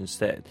Stone Age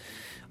instead.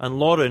 And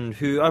Lauren,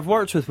 who I've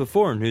worked with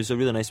before and who's a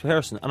really nice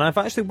person, and I've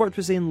actually worked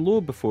with Zane Lowe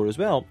before as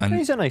well. And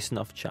he's a nice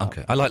enough chap.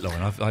 Okay, I like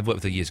Lauren. I've worked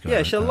with her years ago.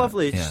 Yeah, she's a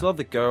lovely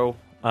girl,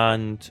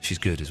 and she's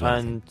good as well.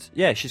 And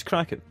yeah, she's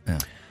cracking. Yeah.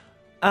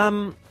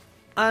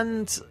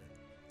 And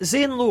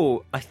Zane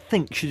Lowe, I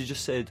think, should have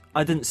just said,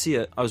 I didn't see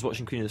it, I was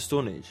watching Queen of the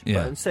Stone Age. Yeah.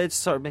 But instead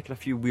started making a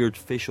few weird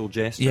facial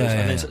gestures Yeah,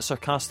 and then yeah.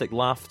 sarcastic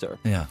laughter.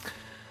 Yeah.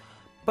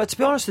 But to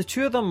be honest, the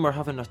two of them were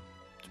having a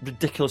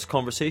ridiculous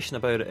conversation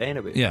about it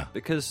anyway. Yeah.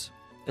 Because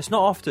it's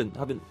not often,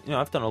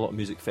 I've done a lot of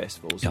music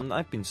festivals, Yeah. and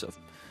I've been sort of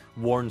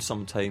warned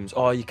sometimes,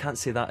 oh, you can't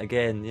say that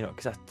again,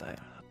 because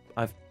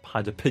I've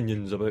had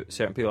opinions about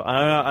certain people.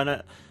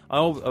 And I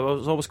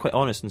was always quite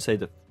honest and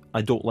said that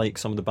I don't like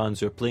some of the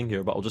bands who are playing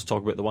here, but I'll just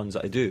talk about the ones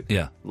that I do.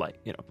 Yeah.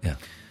 Yeah.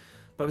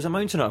 But it was a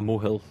mountain at a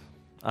molehill,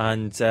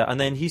 and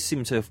then he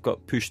seemed to have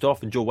got pushed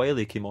off, and Joe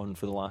Wiley came on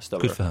for the last hour.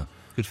 Good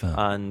for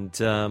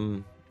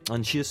her.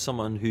 And she is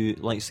someone who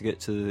likes to get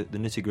to the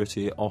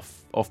nitty-gritty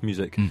off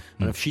music. And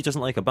if she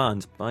doesn't like a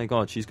band, my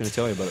God, she's going to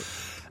tell you about it.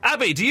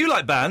 Abby, do you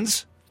like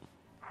bands?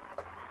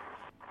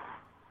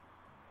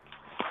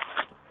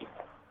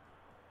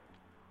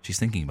 She's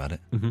thinking about it.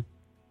 Mm-hmm.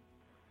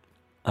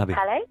 Abby.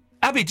 Hello?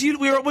 Abby,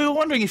 we were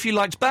wondering if you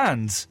liked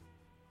bands.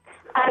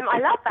 I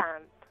love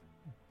bands.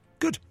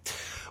 Good.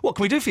 What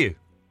can we do for you?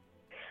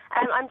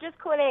 I'm just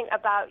calling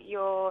about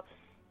your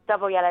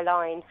Double Yellow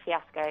Line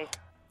fiasco.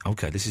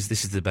 Okay, this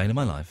is the bane of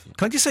my life.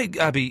 Can I just say,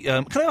 Abby,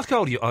 can I ask how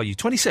old are you?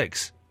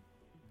 26?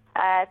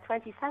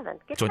 27.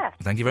 Good guess.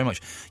 Thank you very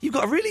much. You've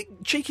got a really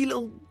cheeky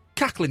little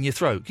cackle in your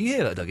throat. Can you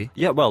hear that, Dougie?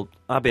 Yeah, well,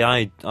 Abby,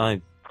 I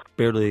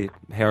barely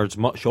heard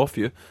much of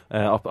you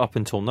up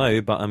until now,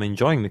 but I'm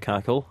enjoying the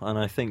cackle, and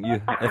I think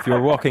if you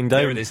were walking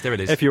down... There it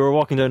is. If you were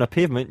walking down a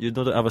pavement, you'd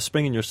not have a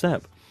spring in your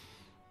step.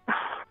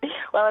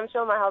 Well, I'm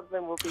sure my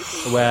husband will be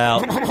pleased.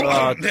 Well,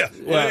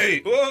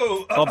 Wait,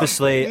 whoa,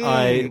 obviously,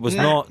 I was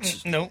not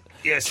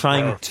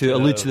trying to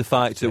allude to the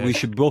fact that we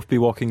should both be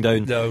walking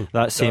down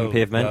that same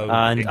pavement.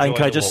 And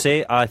can I just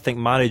say, I think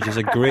marriage is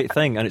a great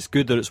thing, and it's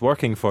good that it's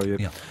working for you.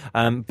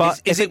 Yeah.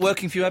 But is it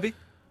working for you, Abby?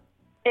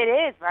 It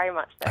is, very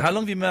much so. How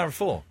long have you been married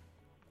for?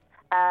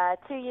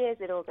 2 years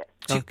in August.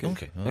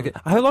 Okay.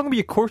 How long were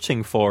you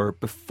courting for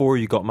before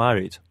you got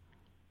married?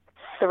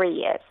 3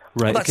 years.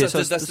 Right, Well, okay,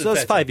 that's so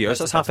that's 5 years,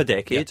 that's half a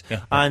decade,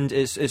 and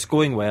it's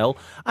going well.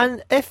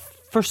 And if,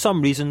 for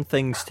some reason,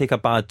 things take a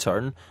bad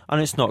turn,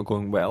 and it's not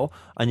going well,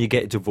 and you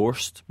get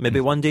divorced, maybe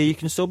one day you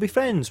can still be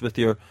friends with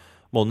your,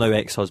 well, now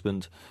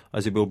ex-husband,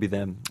 as it will be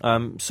then.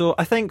 So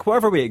I think,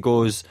 whatever way it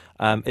goes,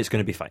 it's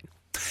going to be fine.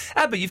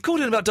 Abby, you've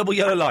called in about Double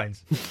Yellow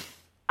Lines.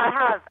 I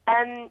have.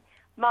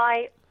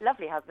 My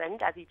lovely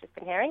husband, as you've just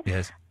been hearing,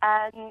 yes.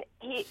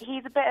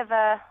 He's a bit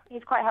of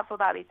he's quite helpful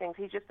about these things.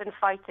 He's just been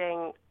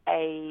fighting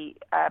a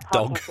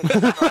dog.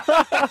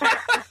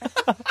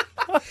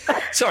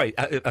 Sorry,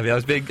 Abby,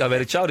 I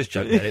made a childish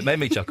joke there. It made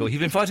me chuckle.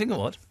 You've been fighting a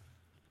what?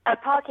 A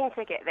parking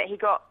ticket that he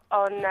got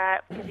on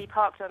because he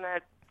parked on a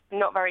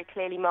not very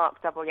clearly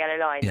marked double yellow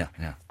line.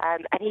 Yeah.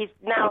 And he's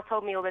now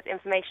told me all this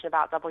information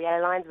about double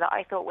yellow lines that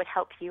I thought would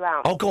help you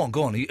out. Oh, go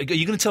on. Are you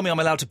going to tell me I'm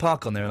allowed to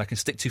park on there and I can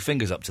stick 2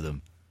 fingers up to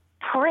them?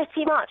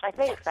 Pretty much, I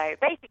think so.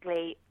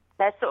 Basically,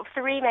 there's sort of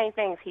 3 main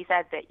things he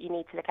said that you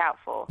need to look out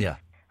for. Yeah.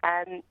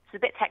 It's a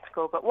bit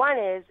technical, but one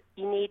is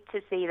you need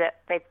to see that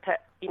they've put,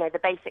 the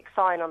basic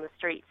sign on the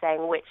street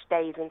saying which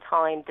days and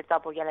time the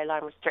double yellow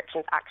line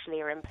restrictions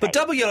actually are in place. But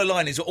double yellow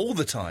line is all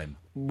the time.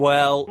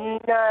 Well...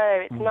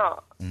 No, it's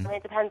not. I mean,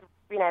 it depends,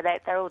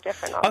 they're all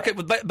different, aren't Okay,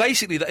 but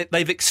basically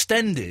they've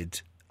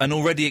extended an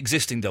already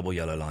existing double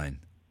yellow line.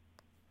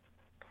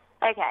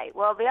 Okay,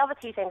 well, the other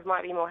 2 things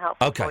might be more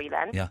helpful for you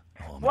then. Yeah.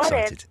 Oh, I'm one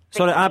excited. is...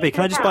 Sorry, Abby,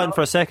 can I just butt in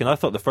for a second? I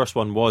thought the first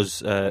one was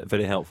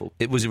very helpful.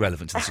 It was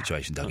irrelevant to the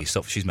situation, Dougie.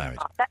 Stop, she's married.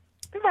 Oh, that's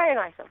very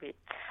nice of you.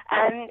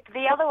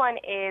 The other one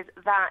is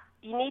that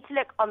you need to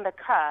look on the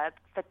curb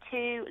for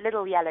 2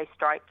 little yellow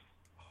stripes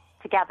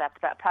together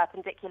that are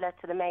perpendicular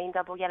to the main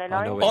double yellow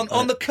line.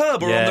 On the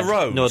curb or on the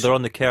road? No, they're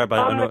on the curb.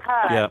 On the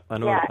curb. Yeah, I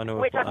know.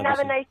 Which I've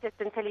never noticed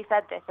until he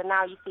said this, and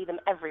now you see them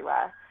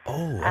everywhere.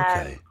 Oh,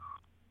 okay.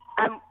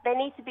 They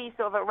need to be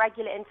sort of at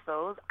regular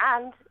intervals,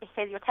 and if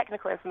here's your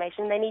technical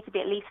information, they need to be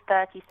at least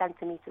 30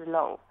 centimetres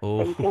long,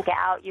 so you can get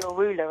out your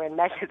ruler and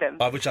measure them.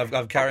 Which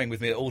I'm carrying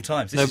with me at all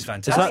times. This is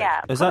fantastic.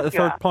 Is that the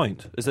third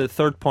point? Is the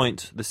third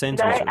point the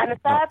sentence? No, and the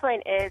third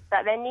point is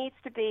that there needs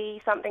to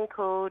be something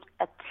called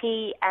a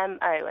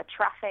TMO, a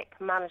Traffic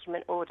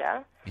Management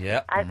Order.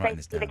 Yeah, and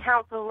basically the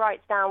council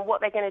writes down what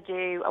they're going to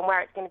do and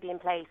where it's going to be in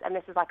place, and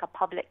this is like a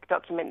public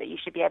document that you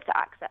should be able to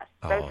access.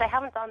 So if they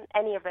haven't done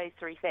any of those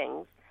 3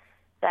 things,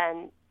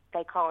 then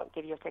they can't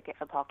give you a ticket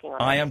for parking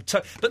on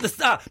it.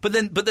 But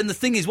then the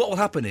thing is, what will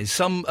happen is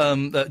some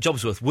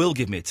Jobsworth will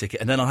give me a ticket,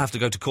 and then I'll have to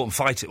go to court and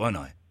fight it, won't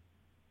I?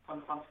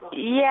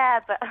 Yeah,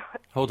 but...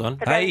 Hold on.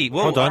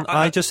 Hold on.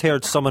 I just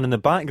heard someone in the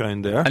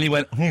background there. And he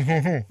went...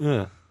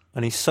 Yeah.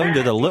 And he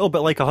sounded a little bit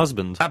like a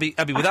husband. Abby,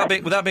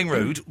 without being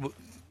rude,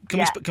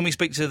 can we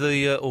speak to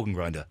the organ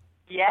grinder?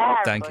 Yeah.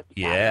 Thank you.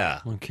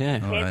 Yeah.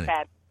 Okay. All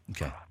right.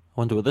 Okay. I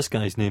wonder what this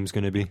guy's name's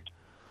going to be.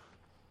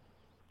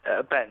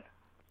 Ben.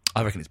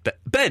 I reckon it's Ben.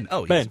 Ben!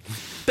 Oh, Ben.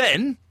 Yes.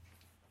 Ben,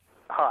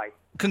 Hi.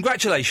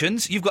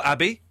 congratulations. You've got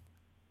Abby.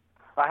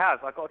 I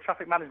have. I got a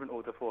traffic management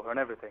order for her and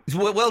everything.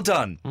 Well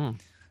done.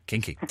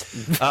 Kinky.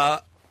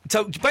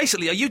 So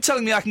basically, are you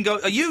telling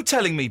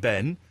me,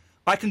 Ben,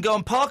 I can go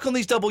and park on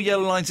these double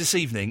yellow lines this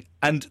evening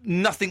and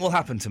nothing will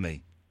happen to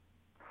me?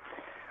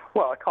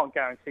 Well, I can't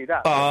guarantee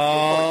that.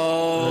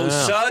 Oh,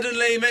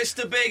 suddenly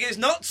Mr. Big is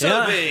not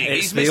so big.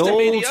 It's He's the Mr. old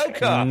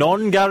Mediocre.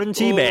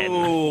 non-guarantee Ben.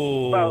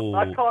 Well,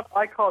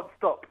 I can't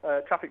stop a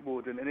traffic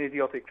warden, an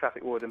idiotic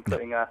traffic warden,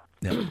 putting a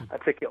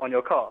ticket on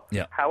your car.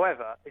 Yeah.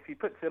 However, if he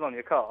puts it on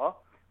your car,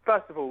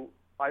 first of all,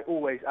 I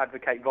always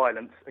advocate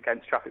violence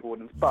against traffic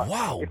wardens. But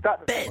if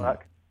that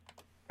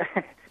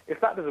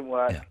doesn't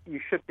work, you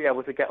should be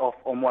able to get off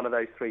on one of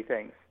those three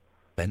things.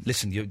 Ben,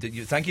 listen,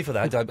 thank you for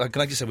that.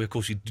 Can I just say, of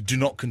course, you do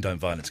not condone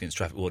violence against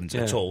traffic wardens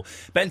at all.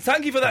 Ben,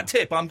 thank you for that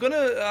tip. I'm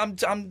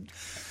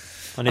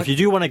And if you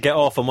do want to get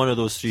off on one of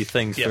those three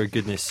things, for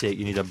goodness sake,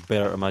 you need a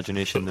better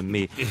imagination than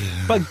me.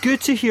 But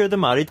good to hear the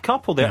married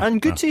couple there,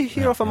 and good to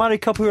hear of a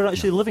married couple who are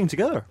actually living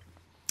together.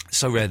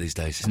 So rare these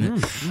days, isn't it?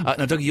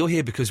 Now, Dougie, you're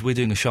here because we're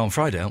doing a show on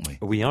Friday, aren't we?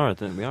 We are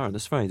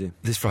this Friday.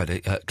 This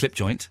Friday, Clip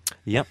Joint.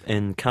 Yep,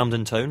 in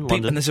Camden Town,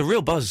 London. And there's a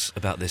real buzz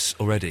about this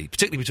already,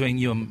 particularly between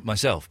you and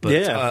myself. But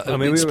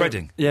it's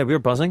spreading. We're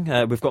buzzing.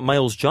 We've got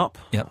Miles Jupp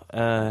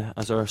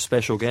as our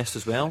special guest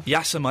as well.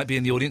 Yasser might be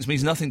in the audience.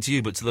 Means nothing to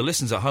you, but to the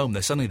listeners at home,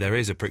 their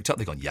ears are pricked up.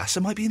 They've gone,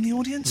 Yasser might be in the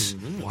audience?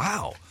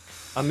 Wow.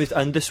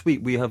 And this week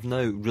we have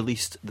now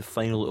released the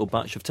final little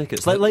batch of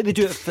tickets, like they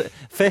do at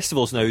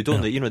festivals now,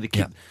 don't they? You know, they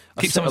keep a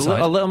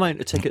little amount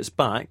of tickets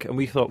back, and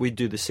we thought we'd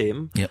do the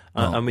same,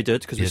 and we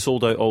did because we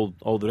sold out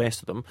all the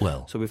rest of them.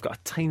 Well, so we've got a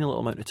tiny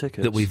little amount of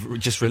tickets that we've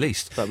just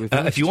released.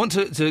 If you want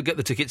to get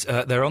the tickets,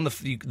 they're on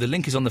the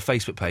link is on the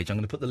Facebook page. I'm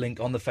going to put the link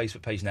on the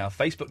Facebook page now,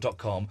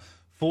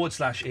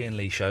 facebook.com/Ian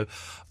Lee Show.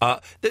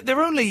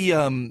 They're only.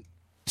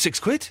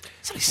 £6?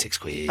 It's only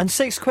 £6. And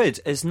 £6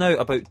 is now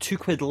about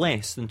 £2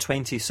 less than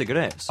 20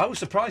 cigarettes. I was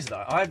surprised at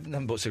that. I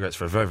haven't bought cigarettes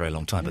for a very, very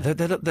long time, but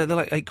they're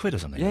like £8 or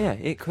something. Yeah,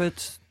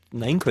 £8,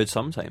 £9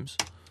 sometimes.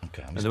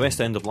 Okay, in the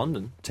West End of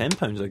London,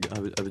 £10, I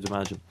would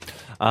imagine.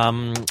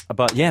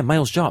 But yeah,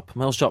 Miles Jupp,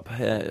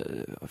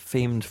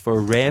 famed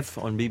for Rev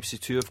on BBC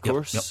Two, of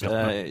course.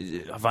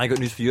 Have I Got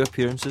News for You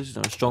appearances? He's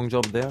done a strong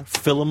job there.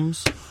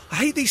 Films. I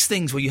hate these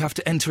things where you have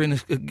to enter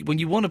in when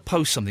you want to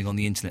post something on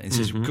the internet. It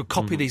says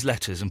copy these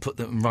letters and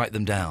write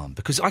them down,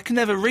 because I can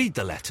never read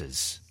the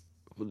letters.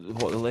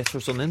 What, the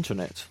letters on the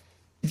internet?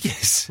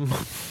 Yes.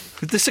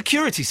 The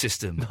security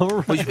system,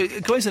 right. Which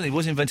coincidentally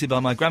was invented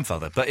by my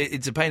grandfather, but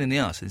it's a pain in the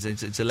arse.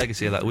 It's a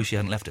legacy of that. I wish he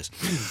hadn't left us.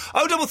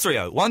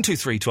 0330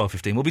 123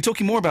 1215. We'll be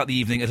talking more about the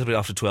evening a little bit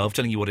after 12,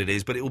 telling you what it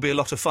is, but it will be a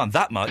lot of fun.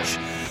 That much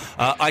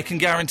I can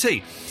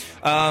guarantee.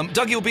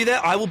 Dougie will be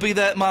there, I will be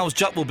there, Miles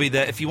Jupp will be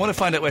there. If you want to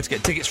find out where to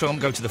get tickets from,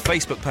 go to the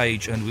Facebook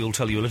page and we'll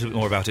tell you a little bit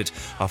more about it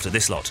after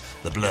this lot,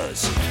 The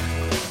Blurs.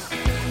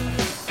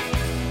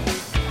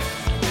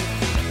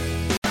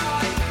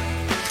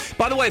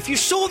 By the way, if you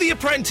saw The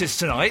Apprentice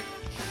tonight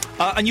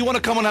and you want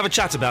to come and have a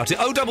chat about it,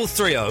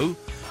 0330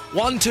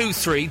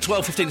 123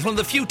 1215. It's one of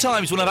the few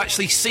times when I've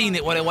actually seen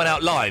it when it went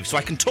out live, so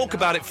I can talk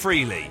about it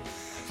freely.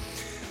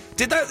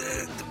 Did that...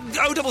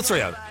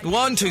 0330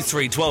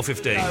 123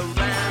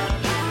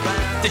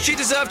 1215. Did she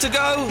deserve to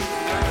go?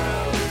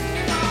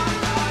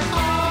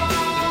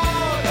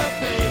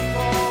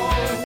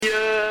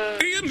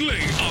 Ian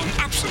Lee on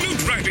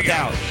Absolute Radio.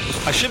 Now,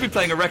 I should be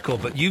playing a record,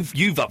 but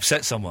you've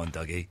upset someone,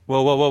 Dougie.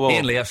 Whoa.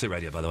 Ian Lee, Absolute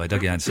Radio, by the way.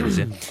 Dougie Anderson is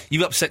in.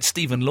 You've upset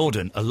Stephen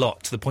Lorden a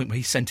lot, to the point where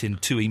he sent in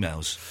 2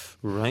 emails.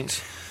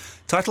 Right.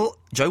 Title,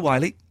 Joe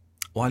Wiley.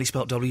 Wiley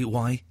spelt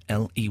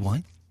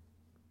W-Y-L-E-Y.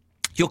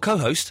 Your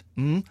co-host,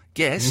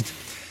 guest,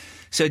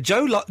 said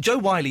Joe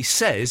Wiley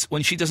says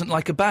when she doesn't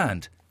like a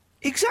band.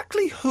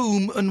 Exactly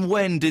whom and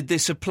when did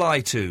this apply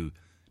to?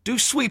 Do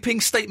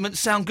sweeping statements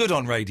sound good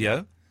on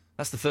radio?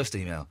 That's the first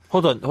email.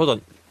 Hold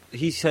on.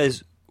 He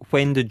says,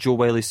 when did Joe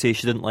Wiley say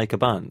she didn't like a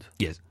band?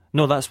 Yes.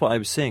 No, that's what I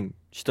was saying.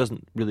 She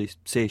doesn't really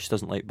say she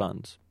doesn't like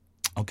bands.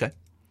 Okay.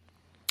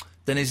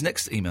 Then his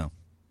next email.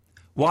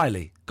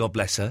 Wiley, God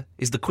bless her,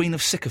 is the queen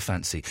of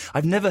sycophancy.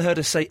 I've never heard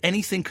her say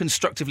anything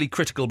constructively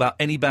critical about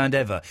any band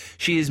ever.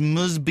 She is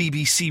Ms.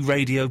 BBC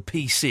Radio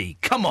PC.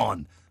 Come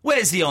on.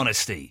 Where's the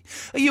honesty?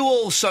 Are you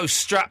all so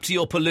strapped to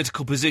your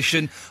political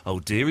position? Oh,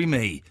 dearie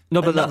me.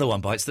 No, but another one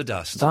bites the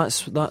dust.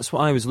 That's what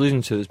I was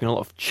alluding to. There's been a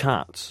lot of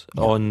chat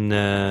on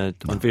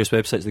various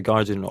websites, The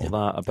Guardian and all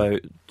that,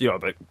 about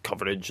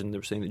coverage, and they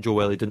were saying that Joe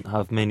Wiley didn't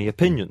have many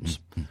opinions.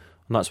 And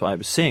that's what I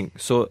was saying.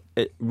 So,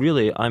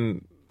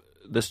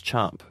 this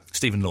chap...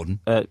 Stephen Lorden,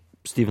 or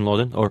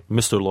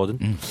Mr.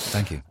 Lorden.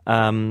 Thank you.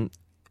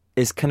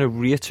 Is kind of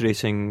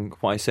reiterating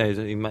what I said.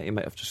 He might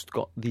have just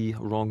got the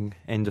wrong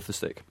end of the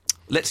stick.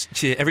 Let's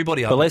cheer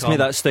everybody up. But let's make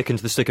that stick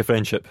into the stick of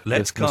friendship.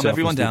 Let's calm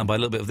everyone down by a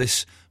little bit of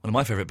this, one of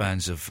my favourite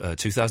bands of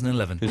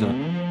 2011. Who's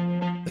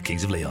that? The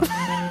Kings of Leon.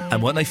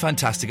 And weren't they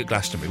fantastic at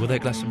Glastonbury? Were they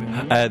at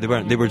Glastonbury? They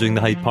weren't. They were doing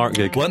the Hyde Park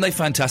gig. Weren't they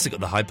fantastic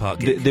at the Hyde Park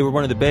gig? They were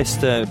one of the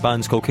best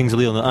bands called Kings of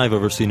Leon that I've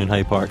ever seen in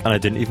Hyde Park, and I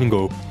didn't even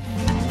go.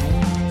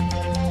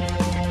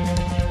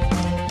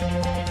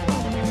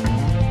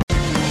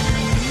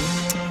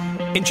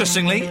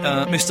 Interestingly,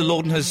 Mr.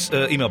 Lorden has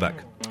emailed back.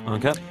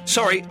 Okay.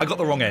 Sorry, I got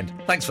the wrong end.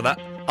 Thanks for that.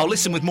 I'll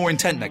listen with more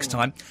intent next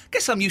time.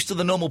 Guess I'm used to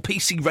the normal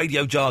PC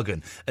radio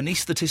jargon.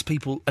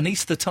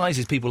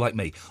 Anaesthetizes people like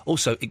me.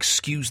 Also,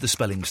 excuse the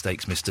spelling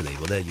mistakes, Mr. Lee.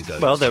 Well, there you go.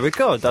 Well, there we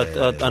go.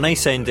 A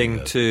nice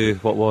ending to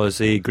what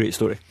was a great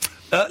story.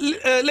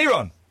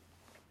 Leron.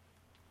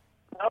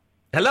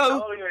 Hello?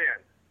 How are you, Ian?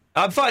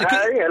 I'm fine.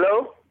 Hi,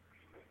 hello?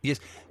 Yes.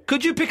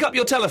 Could you pick up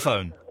your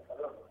telephone?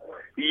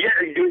 Yeah,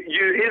 you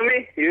hear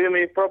me? You hear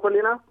me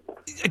properly now?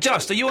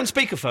 Are you on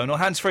speakerphone or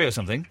hands-free or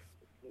something?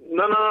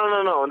 No.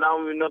 Now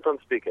we're not on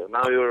speaker.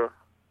 Now you're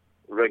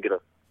regular.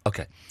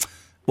 Okay.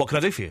 What can I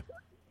do for you?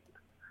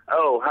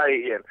 Oh, hi,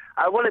 Ian.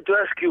 I wanted to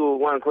ask you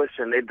one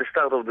question. At the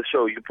start of the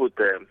show, you put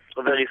a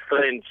very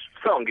strange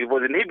song. It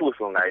was an Hebrew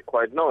song. I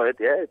quite know it,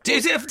 yeah? Do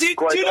you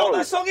know what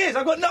that song is?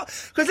 I've got no...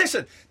 Because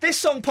listen, this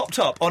song popped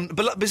up on,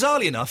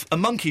 bizarrely enough, a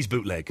Monkeys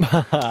bootleg.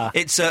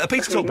 It's a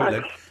Peter Talk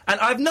bootleg. And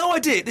I have no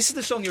idea... This is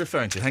the song you're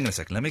referring to. Hang on a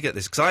second, let me get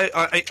this. Because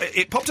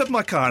it popped up in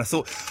my car and I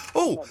thought,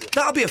 oh,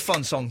 that'll be a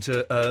fun song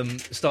to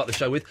start the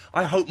show with.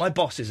 I hope my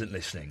boss isn't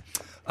listening.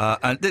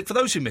 And for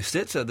those who missed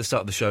it, at the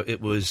start of the show, it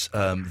was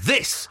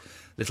this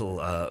little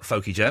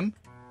folky gem.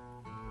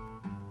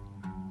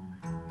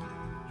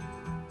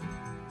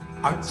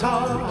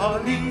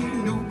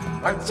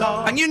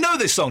 And you know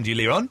this song, do you,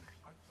 Leron?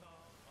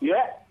 Yeah.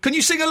 Can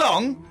you sing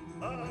along?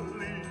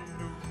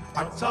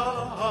 They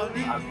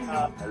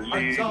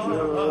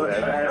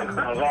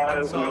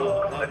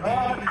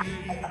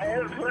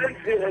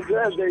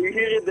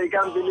hear it, they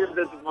can't believe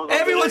that.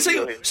 Everyone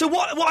sing. So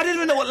what? I didn't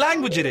even know what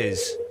language it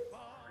is.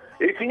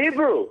 It's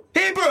Hebrew.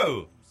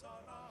 Hebrew.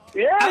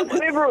 Yeah, it's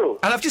Hebrew.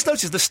 And I've just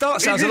noticed the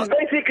start sounds.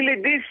 Basically,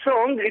 this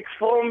song. It's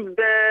from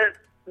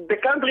the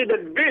country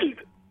that built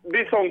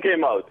this song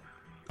came out.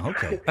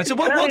 Okay. And so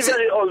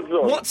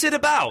what's it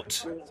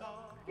about?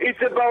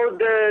 It's about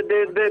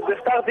the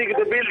starting,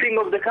 the building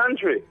of the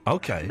country.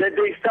 Okay. That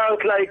they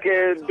start like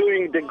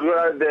doing the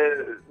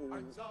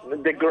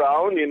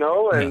ground, you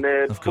know, and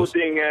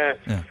putting,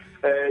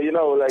 you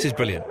know, like. This is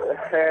brilliant.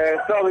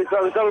 Sorry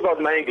about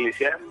my English,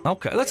 yeah.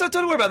 Okay,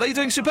 don't worry about that. You're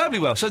doing superbly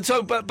well.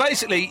 So but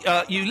basically,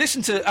 you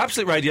listen to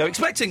Absolute Radio,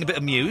 expecting a bit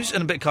of Muse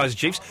and a bit of Kaiser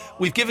Chiefs.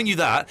 We've given you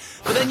that,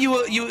 but then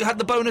you had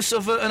the bonus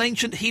of an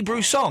ancient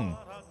Hebrew song.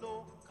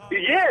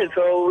 Yeah,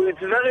 so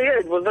it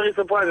was very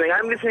surprising.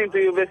 I'm listening to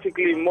you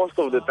basically most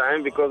of the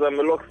time because I'm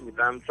a locksmith.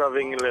 I'm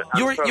traveling.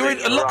 You're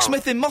a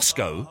locksmith in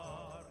Moscow?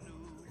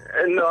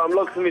 No, I'm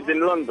locksmith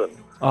in London.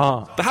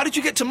 Ah. But how did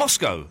you get to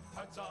Moscow?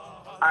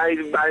 I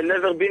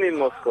never been in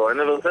Moscow. I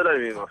never said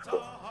I'm in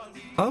Moscow.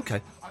 Oh,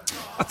 okay.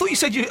 I thought you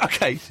said you...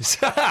 Okay.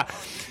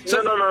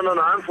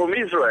 No. I'm from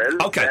Israel.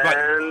 Okay, right.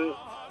 And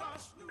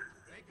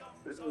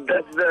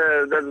that's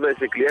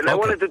basically. And I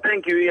wanted to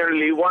thank you, Ian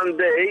Lee. One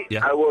day,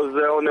 I was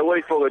on the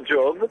way for a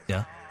job.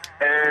 Yeah.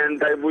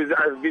 And I've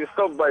been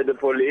stopped by the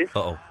police.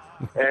 Uh-oh.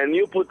 And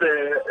you put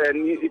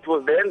it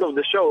was the end of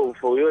the show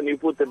for you, and you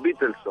put a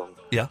Beatles song.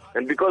 Yeah.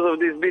 And because of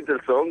this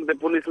Beatles song, the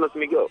police let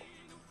me go.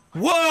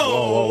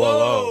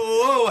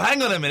 Whoa!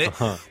 Hang on a minute.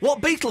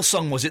 What Beatles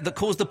song was it that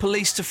caused the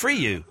police to free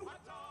you?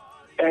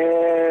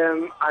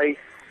 I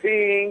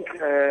think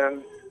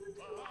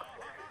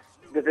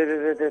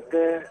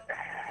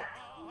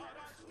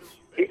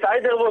it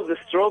either was the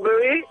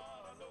Strawberry.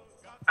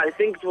 I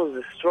think it was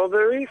the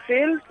Strawberry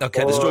Field.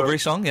 Okay, the Strawberry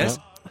song, yes.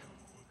 Yeah.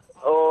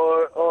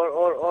 Or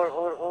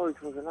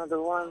it was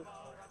another one.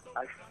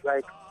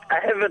 I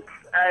haven't.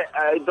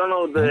 I don't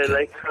know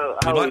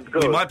how it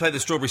goes. We might play the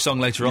Strawberry song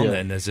later on.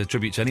 Then as a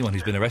tribute to anyone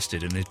who's been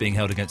arrested and is being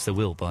held against their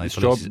will by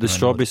police. The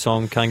Strawberry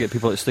song can get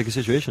people out of sticky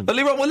situations. But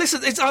Leron, well,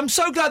 listen, I'm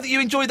so glad that you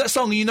enjoyed that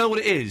song and you know what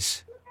it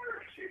is.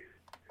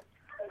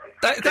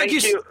 Thank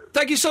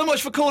you so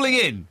much for calling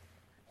in.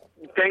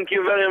 Thank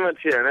you very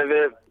much, Ian. Have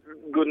a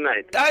good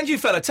night. And you,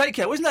 fella, take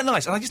care. Wasn't that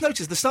nice? And I just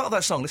noticed the start of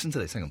that song. Listen to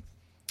this. Hang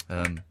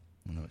on.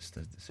 No, it's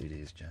the CD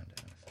is jammed.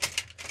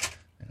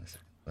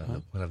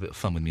 We'll have a bit of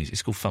fun with music.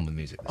 It's called Fun with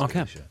Music.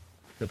 Okay. A little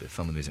bit of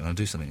fun with music. I'll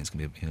do something that's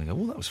going to be... You're going to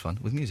go, oh, that was fun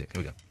with music.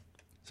 Here we go.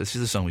 So this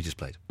is the song we just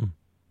played.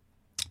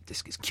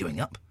 Disc is queuing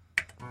up.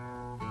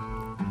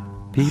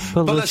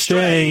 People are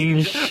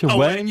strange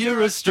when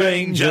you're a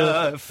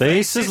stranger.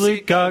 Faces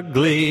look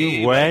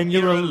ugly when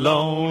you're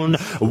alone.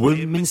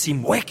 Women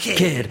seem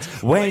wicked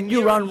when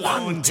you're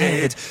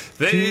unwanted.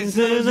 When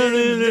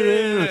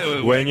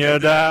you're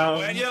down.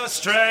 When you're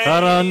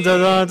strange.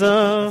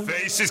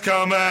 Faces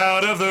come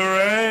out of the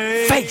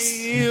rain. Face.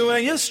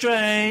 When you're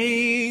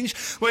strange.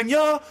 When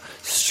you're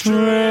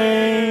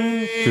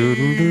strange.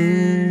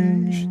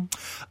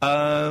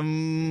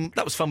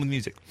 That was Fun with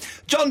Music.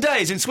 John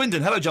Day is in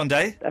Swindon. Hello, John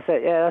Day. That's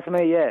it, yeah, that's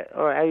me, yeah.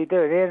 All right, how you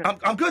doing, Ian?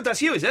 I'm good,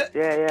 that's you, is it?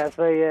 Yeah, that's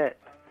me, yeah.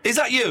 Is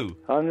that you?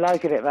 I'm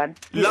liking it, man.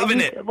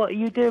 Loving it. What, are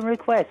you doing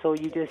requests, or are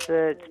you just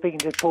speaking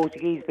to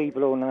Portuguese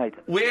people all night?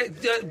 We're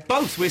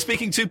both. We're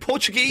speaking to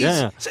Portuguese.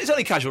 Yeah. So it's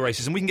only casual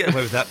racism, we can get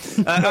away with that.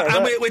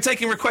 And we're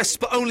taking requests,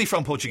 but only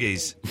from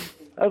Portuguese.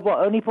 What,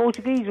 only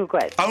Portuguese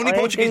requests? Only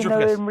Portuguese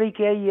requests.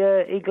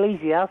 Enrique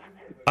Iglesias.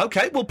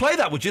 Okay, we'll play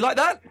that. Would you like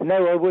that?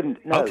 No, I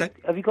wouldn't. No. Okay.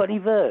 Have you got any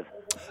verve?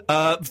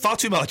 Far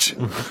too much.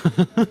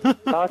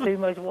 Far too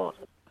much what?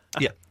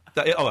 Yeah.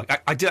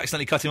 I did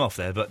accidentally cut him off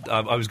there, but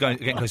I was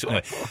getting close to it.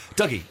 Anyway,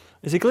 Dougie.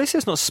 Is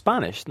Iglesias not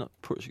Spanish, not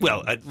Portuguese?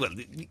 Well,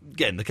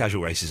 again, the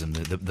casual racism,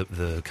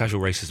 the casual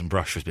racism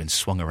brush has been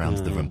swung around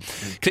the room.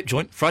 Clip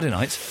joint, Friday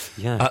night.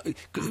 Yeah.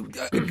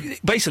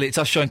 Basically, it's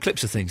us showing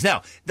clips of things.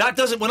 Now, that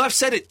doesn't. When I've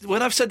said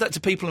that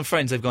to people and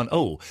friends, they've gone,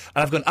 oh,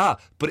 and I've gone,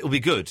 but it will be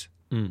good.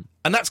 And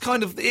that's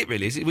kind of it,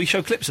 really. Is it? We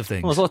show clips of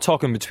things. Well, there's a lot of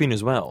talk in between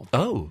as well.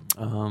 Oh,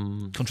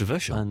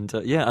 controversial. And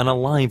and a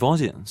live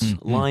audience,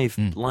 live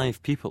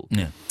people.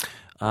 Yeah.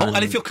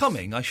 And if you're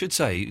coming, I should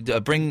say,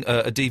 bring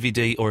a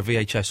DVD or a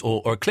VHS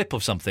or a clip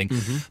of something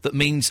that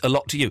means a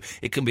lot to you.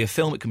 It can be a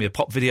film, it can be a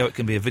pop video, it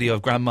can be a video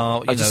of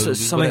Grandma,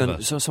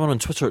 someone on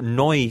Twitter,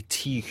 Noy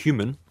T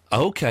Human.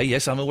 Okay,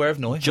 yes, I'm aware of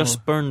Noy.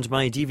 Just burned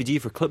my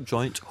DVD for Clip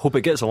Joint. Hope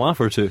it gets a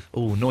laugh or two.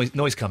 Oh,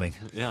 Noy's coming.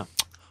 Yeah.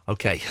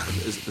 Okay.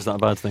 Is that a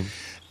bad thing?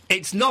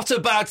 It's not a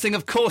bad thing,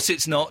 of course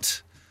it's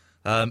not.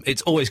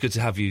 It's always good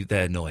to have you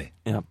there, Noy.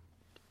 Yeah.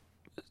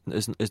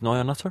 Is Noy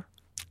a nutter?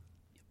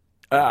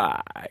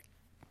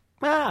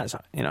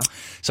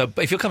 So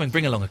if you're coming,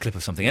 bring along a clip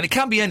of something, and it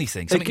can be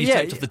anything. Something you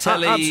taped off the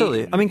telly.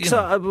 Absolutely. I mean,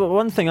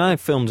 one thing I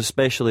filmed,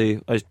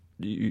 especially,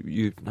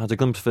 you had a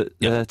glimpse of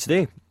it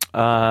today,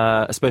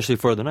 especially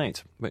for the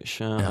night, which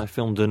I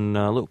filmed in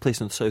a little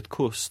place on the south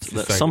coast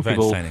that some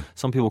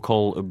people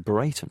call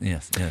Brighton.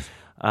 Yes.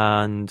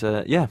 And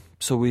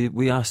so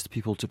we asked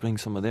people to bring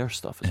some of their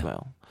stuff as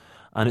well,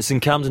 and it's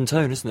in Camden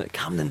Town, isn't it?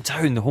 Camden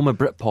Town, the home of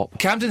Britpop.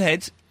 Camden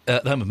Head.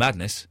 The home of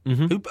madness,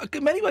 who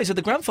in many ways are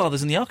the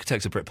grandfathers and the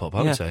architects of Britpop,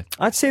 I would say.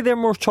 I'd say they're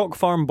more Chalk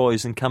Farm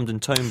boys than Camden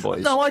Town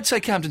boys. No, I'd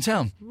say Camden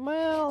Town.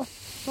 Well,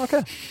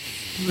 okay.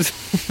 They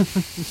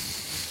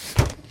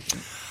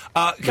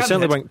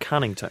certainly weren't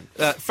Canning Town.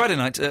 Friday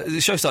night,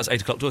 the show starts at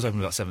 8 o'clock, doors open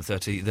about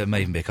 7:30. There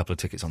may even be a couple of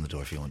tickets on the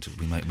door if you want to.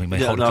 We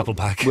may hold a couple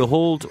back. We'll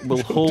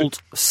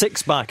hold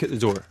 6 back at the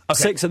door. Okay.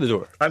 6 at the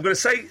door. I'm going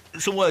to say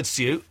some words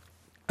to you,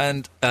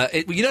 and do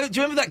you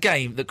remember that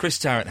game that Chris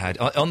Tarrant had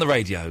on the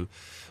radio,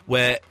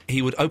 where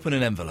he would open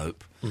an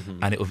envelope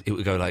and it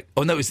would go like,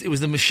 oh no, it was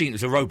the machine, it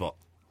was a robot,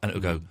 and it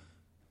would go,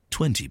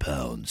 £20,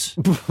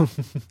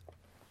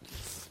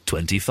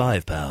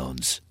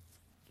 £25,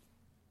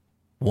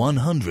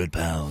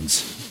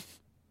 £100,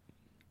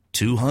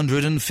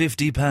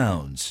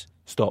 £250.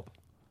 Stop.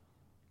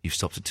 You've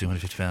stopped at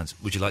 £250.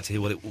 Would you like to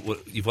hear what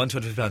you've won?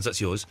 £250.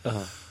 That's yours.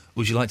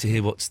 Would you like to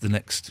hear what's the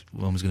next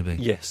one was going to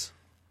be? Yes.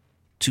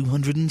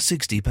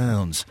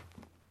 £260.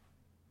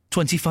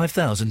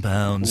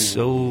 £25,000.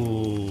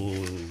 Oh,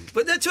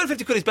 but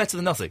 £250 is better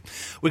than nothing.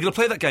 We're going to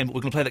play that game, but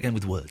we're going to play that game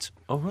with words.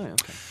 Oh right,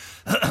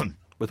 okay.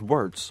 With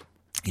words.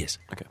 Yes.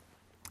 Okay.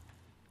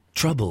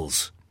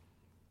 Troubles.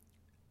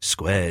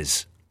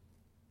 Squares.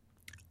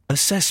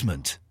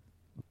 Assessment.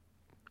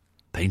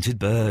 Painted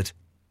bird.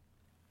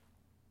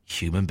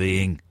 Human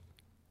being.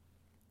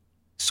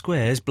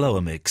 Squares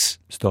blower mix.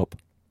 Stop.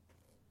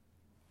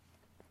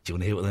 Do you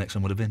want to hear what the next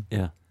one would have been?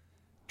 Yeah.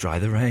 Dry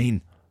the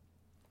rain.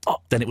 Oh,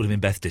 then it would have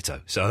been Beth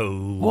Ditto. So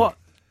what?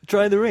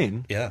 Dry the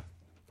Rain? Yeah.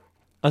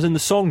 As in the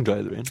song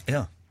Dry the Rain?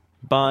 Yeah.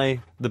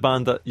 By the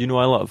band that you know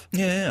I love?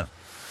 Yeah.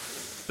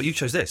 But you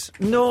chose this.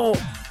 No.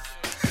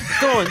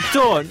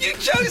 Don't. You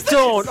chose this.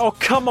 Don't. Oh,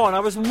 come on.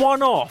 I was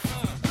one off.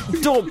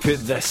 Don't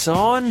put this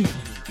on.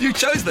 You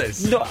chose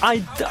this. No,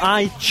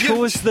 I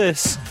chose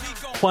this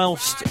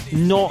whilst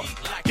not.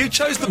 You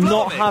chose the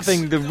not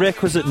having the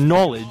requisite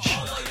knowledge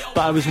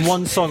that I was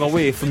one song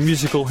away from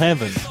musical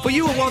heaven. But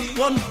you were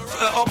one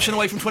option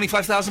away from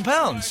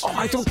 £25,000. Oh,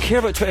 I don't care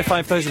about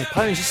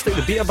 £25,000. Just stick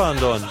the Beta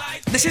Band on.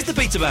 This is the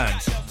Beta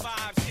Band.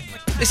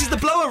 This is the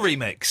Blower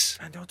remix.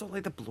 I don't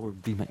like the Blower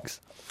remix.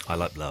 I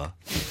like Blower.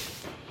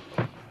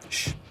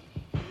 Shh.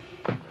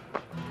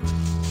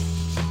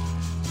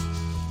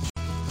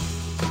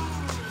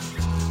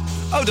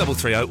 Oh,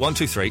 330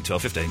 123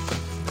 1215.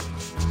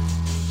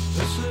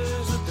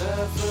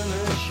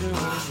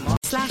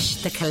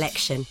 Slash the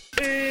collection.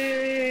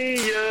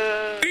 Ian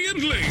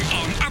Lee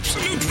on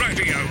Absolute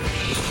Radio.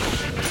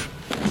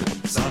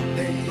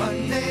 Sunday,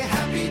 Monday,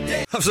 happy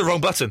day. That was the wrong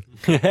button.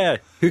 Yeah,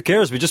 who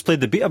cares? We just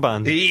played the Beta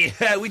Band.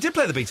 Yeah, we did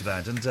play the Beta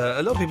Band, and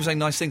a lot of people saying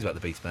nice things about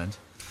the Beta Band.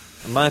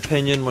 In my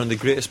opinion, one of the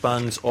greatest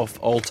bands of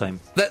all time.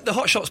 The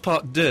Hot Shots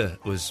Part 2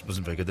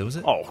 wasn't very good, though, was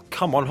it? Oh,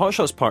 come on. Hot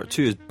Shots Part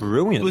 2 is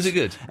brilliant. Was it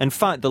good? In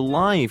fact, the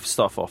live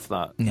stuff off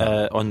that,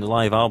 on the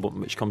live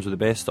album, which comes with the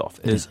best of,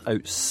 is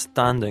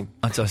outstanding.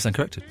 I stand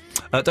corrected.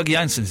 Dougie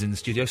Anson's in the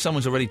studio.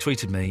 Someone's already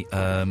tweeted me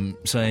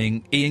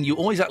saying, Ian, you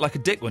always act like a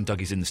dick when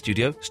Dougie's in the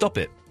studio. Stop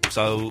it.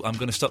 So I'm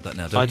going to stop that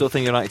now, Dougie. I don't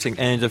think you're acting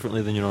any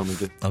differently than you normally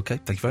do. OK,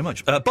 thank you very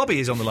much.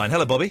 Bobby is on the line.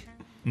 Hello, Bobby.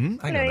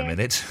 Hang on a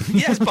minute.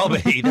 Yes,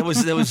 Bobby. There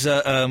was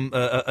an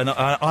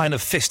iron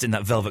of fist in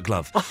that velvet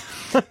glove.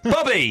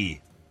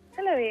 Bobby!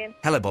 Hello, Ian.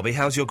 Hello, Bobby.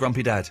 How's your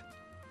grumpy dad?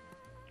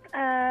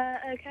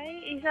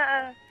 Okay. He's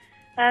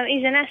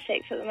in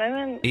Essex at the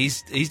moment.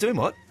 He's doing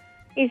what?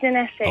 He's in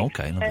Essex.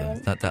 Okay,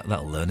 lovely.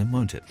 That'll learn him,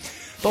 won't it?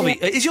 Bobby,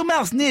 is your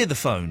mouth near the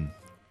phone?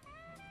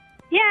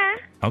 Yeah.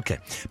 Okay.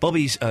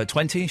 Bobby's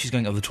 20. She's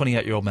going over the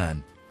 28-year-old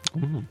man.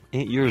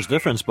 8 years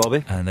difference,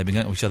 Bobby. And they've been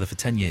going to each other for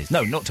 10 years.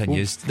 No, not 10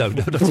 years. No,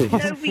 not 10 years.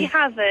 No, we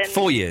haven't.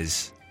 4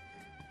 years.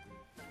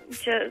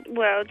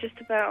 Just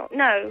about.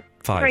 No.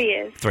 5. 3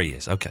 years. 3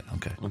 years. Okay.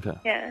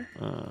 Yeah.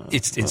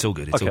 It's all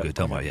good. It's all good.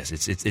 Don't worry. Yes,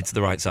 it's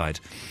the right side.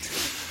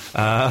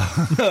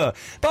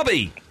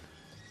 Bobby,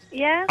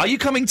 Yeah? are you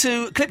coming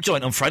to Clip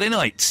Joint on Friday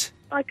night?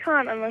 I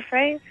can't, I'm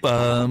afraid.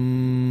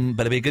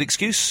 Better be a good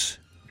excuse.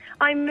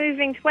 I'm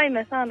moving to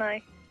Weymouth, aren't I?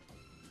 I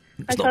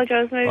It's not- told you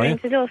I was moving you?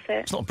 to Dorset.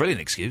 It's not a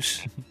brilliant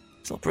excuse.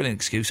 It's not a brilliant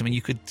excuse. I mean,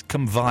 you could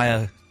come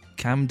via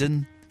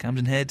Camden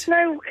Head,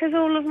 No, because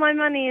all of my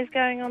money is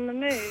going on the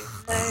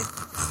move.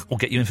 So, or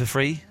get you in for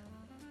free.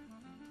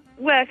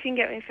 well, if you can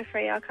get me for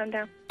free, I'll come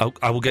down. Oh,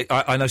 I will get.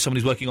 I know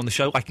somebody who's working on the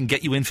show. I can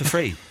get you in for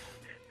free.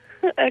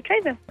 Okay,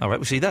 then. All right,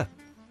 we'll see you there.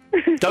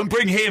 Don't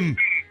bring him.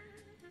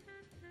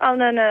 Oh,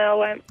 no, I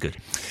won't. Good.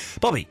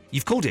 Bobby,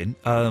 you've called in.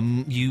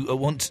 You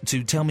want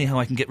to tell me how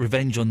I can get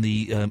revenge on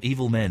the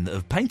evil men that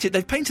have painted...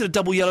 They've painted a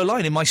double yellow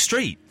line in my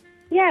street.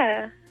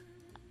 Yeah.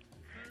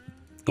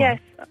 Yes.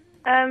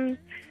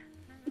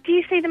 Do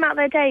you see them out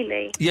there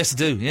daily? Yes, I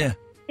do, yeah.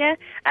 Yeah?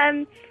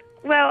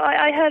 Well,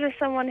 I heard of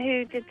someone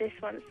who did this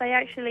once. They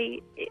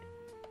actually...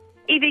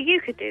 Either you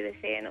could do this,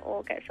 Ian,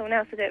 or get someone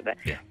else to do it, but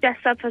dress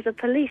up as a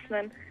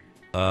policeman.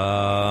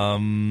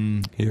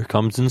 Here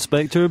comes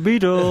Inspector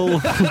Beadle.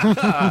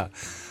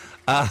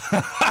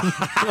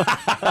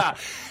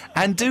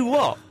 And do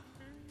what?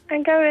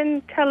 And go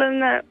and tell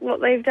them that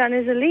what they've done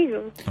is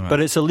illegal.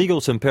 But it's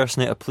illegal to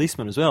impersonate a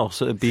policeman as well,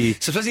 so it'd be...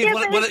 So especially if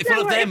one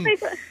of them...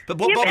 But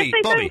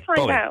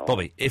what,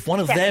 Bobby, if one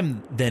of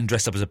them then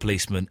dressed up as a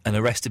policeman and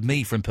arrested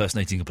me for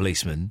impersonating a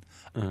policeman,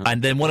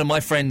 and then one of my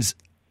friends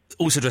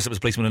also dressed up as a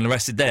policeman and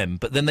arrested them,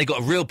 but then they got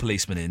a real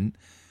policeman in,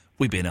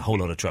 we'd be in a whole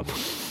lot of trouble.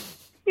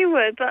 You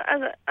would, but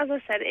as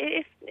I said,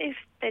 if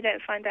they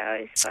don't find out,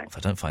 it's fine. If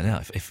I don't find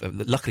out, if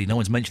luckily no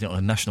one's mentioned it on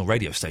a national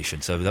radio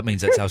station, so that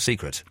means that's our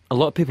secret. A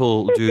lot of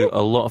people do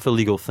a lot of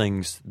illegal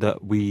things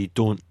that we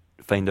don't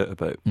find out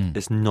about.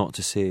 It's not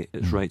to say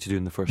it's right to do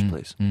in the first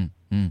place.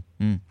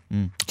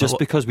 Just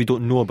because we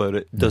don't know about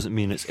it doesn't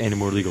mean it's any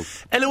more legal.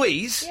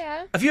 Eloise,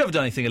 Yeah? have you ever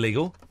done anything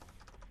illegal?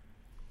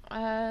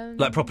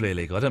 Like properly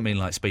illegal? I don't mean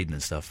like speeding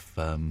and stuff.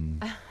 No,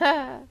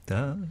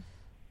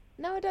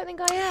 I don't think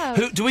I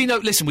have. Do we know?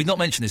 Listen, we've not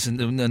mentioned this,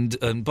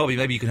 and Bobby,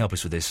 maybe you can help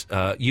us with this.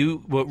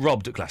 You were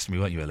robbed at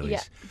Glastonbury, weren't you,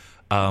 Eloise?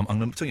 Yeah. I'm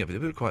going to turn you up a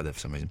bit quiet there for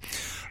some reason.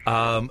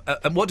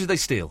 And what did they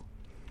steal?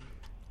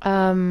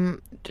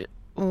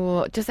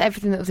 Just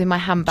everything that was in my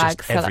handbag.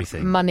 Just So like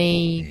everything.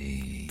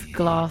 money,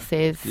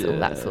 glasses, all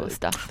that sort of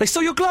stuff. They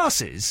stole your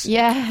glasses?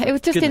 Yeah, it was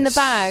just in the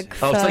bag.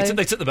 Oh, so so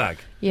they took the bag?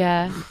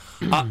 Yeah.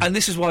 And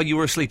this is why you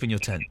were asleep in your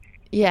tent?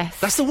 Yes.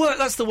 That's the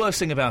worst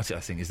thing about it,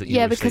 I think, is that you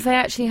Yeah, were because asleep. I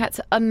actually had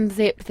to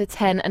unzip the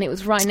tent and it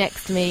was right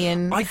next to me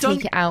and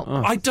sneak it out.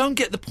 I don't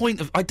get the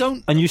point of... I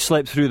don't... And you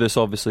slept through this,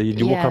 obviously.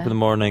 You woke Yeah. up in the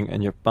morning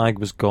and your bag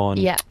was gone.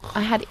 Yeah,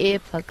 I had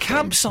earplugs.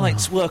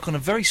 Campsites work on a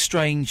very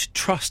strange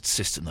trust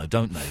system, though,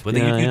 don't they? Where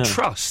Yeah, you yeah.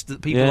 trust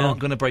that people Yeah. aren't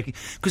going to break in.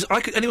 Because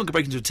anyone could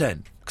break into a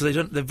tent, because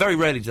they're very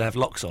rarely do they have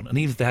locks on, and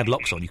even if they had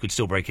locks on, you could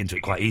still break into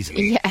it quite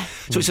easily. Yeah.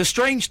 So it's a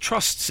strange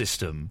trust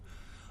system.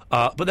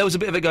 But there was a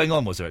bit of it going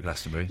on, was there, at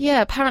Glastonbury?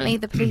 Yeah, apparently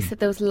the police said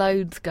there was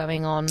loads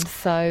going on,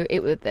 so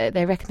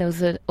they reckon there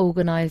was an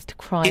organised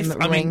crime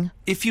ring. I mean,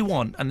 if you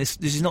want, and this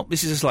is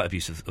a slight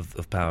abuse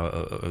of power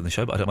on the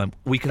show, but I don't mind.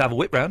 We could have a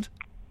whip round.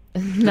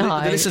 No.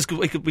 The listeners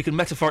we could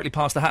metaphorically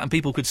pass the hat, and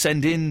people could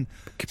send in.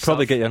 Could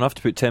probably get you enough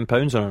to put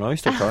 £10 on an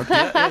Oyster card.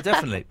 Yeah,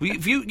 definitely.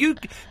 If you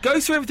go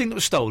through everything that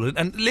was stolen,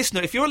 and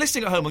listener, if you're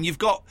listening at home and you've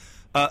got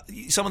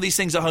some of these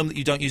things at home that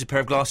you don't use, a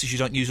pair of glasses you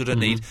don't use or don't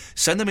need,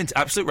 send them into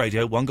Absolute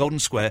Radio, 1 Golden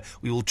Square.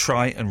 We will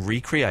try and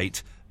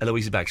recreate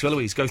Eloise's bag. So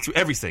Eloise, go through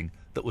everything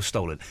that was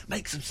stolen.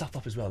 Make some stuff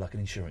up as well, like an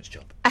insurance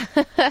job.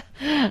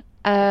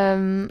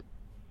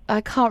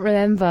 I can't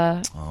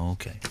remember. Oh,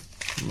 okay.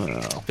 Well,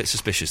 a bit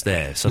suspicious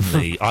there.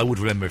 Suddenly, I would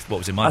remember what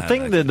was in my I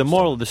hand. think the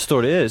moral of the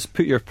story is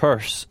put your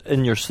purse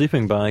in your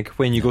sleeping bag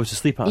when you go to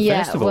sleep at a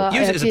festival. Well,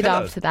 Use I it as a did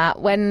pillow. after that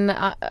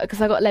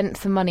because I got lent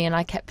some money and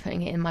I kept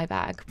putting it in my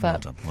bag,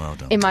 but Well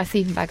done. in my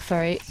sleeping bag.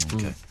 Sorry.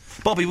 Okay.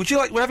 Bobby, would you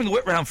like? We're having a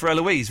whip round for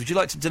Eloise. Would you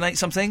like to donate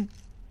something?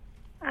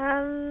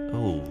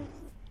 Oh.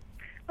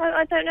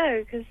 I don't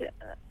know, because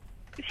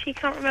she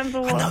can't remember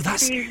what. I know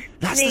that's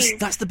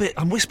the bit.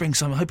 I'm whispering,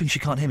 so I'm hoping she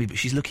can't hear me, but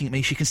she's looking at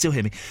me. She can still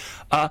hear me.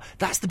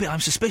 That's the bit I'm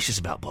suspicious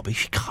about, Bobby.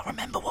 She can't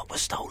remember what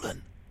was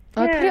stolen.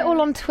 I put it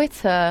all on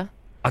Twitter.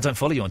 I don't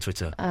follow you on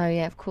Twitter. Oh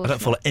yeah, of course. I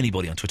don't follow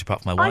anybody on Twitter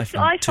apart from my wife.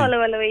 I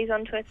follow Eloise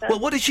on Twitter. Well,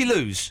 what did she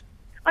lose?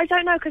 I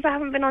don't know, because I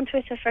haven't been on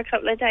Twitter for a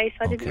couple of days,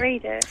 so I didn't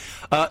read it.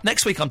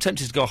 Next week, I'm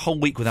tempted to go a whole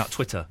week without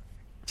Twitter,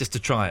 just to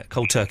try it,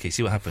 cold turkey.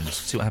 See what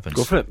happens.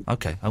 Go for it.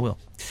 Okay, I will.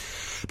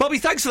 Bobby,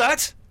 thanks for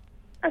that.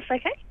 That's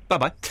okay.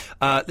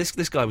 Bye-bye.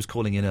 This guy was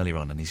calling in earlier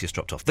on and he's just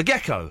dropped off. The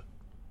Gecko.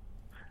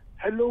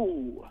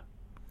 Hello,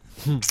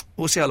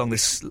 We'll see how long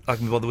I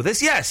can be bothered with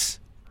this. Yes.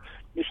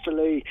 Mr.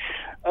 Lee.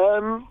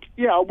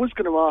 Yeah, I was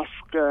going to ask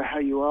how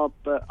you are,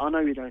 but I know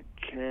you don't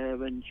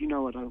care, and you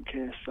know I don't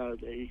care, so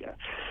there you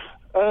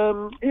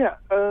I've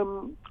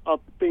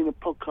been a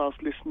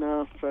podcast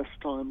listener, first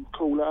time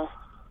caller.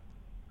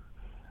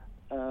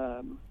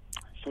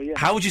 So yeah.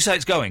 How would you say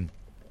it's going?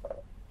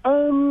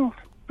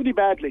 Pretty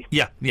badly.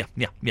 Yeah.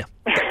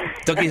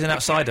 Dougie's an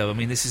outsider. I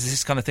mean, this is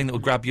this kind of thing that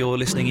would grab your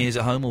listening ears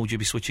at home, or would you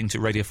be switching to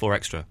Radio 4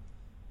 Extra?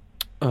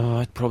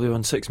 I'd probably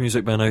on 6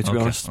 Music by now, to be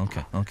honest.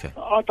 Okay.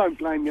 I don't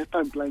blame you at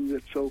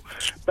all.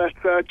 But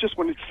just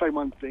wanted to say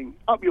one thing.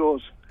 Up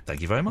yours.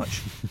 Thank you very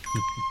much.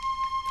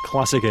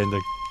 Classic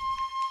ending.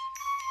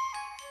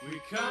 We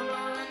come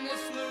on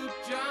this loop,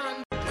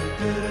 John.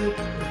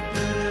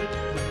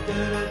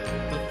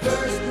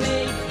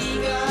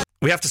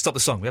 We have to stop the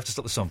song.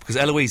 Because,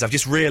 Eloise, I've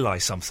just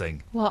realised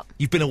something. What?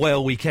 You've been away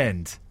all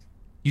weekend.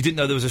 You didn't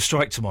know there was a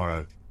strike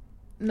tomorrow.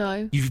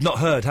 No. You've not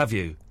heard, have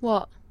you?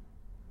 What?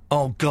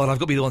 Oh, God, I've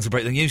got to be the one to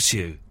break the news to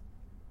you.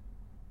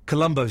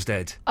 Columbo's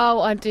dead.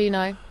 Oh, I do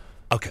know.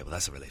 OK, well,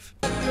 that's a relief.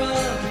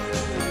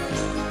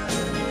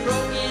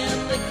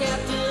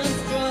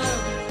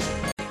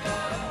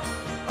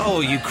 Oh,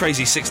 you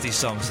crazy 60s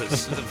songs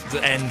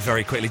that end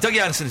very quickly.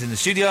 Dougie Anderson's in the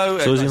studio.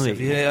 So is Ian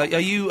Lee. Yeah, are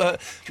you...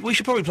 we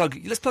should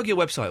probably let's plug your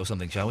website or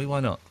something, shall we? Why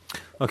not?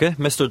 OK,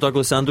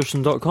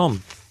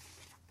 MrDouglasanderson.com.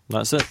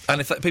 That's it. And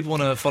if people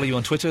want to follow you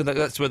on Twitter,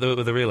 that's where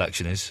the real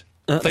action is.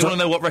 If they want to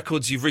know what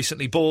records you've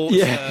recently bought,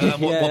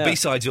 and what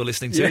B-sides you're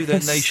listening to,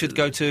 then they should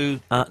go to...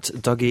 At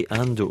Dougie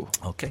Ando.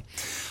 OK.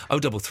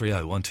 0330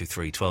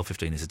 123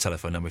 1215 is the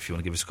telephone number if you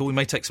want to give us a call. We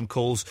may take some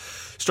calls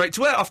straight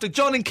to air after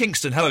John in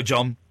Kingston. Hello,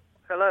 John.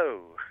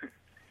 Hello.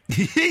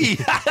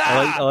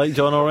 I like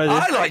John already.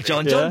 I like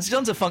John. Yeah.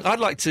 John's a fun... I'd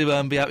like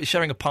to be out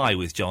sharing a pie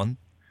with John.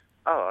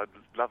 Oh, I'd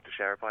love to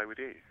share a pie with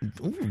you.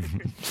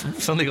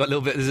 Suddenly got a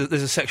little bit...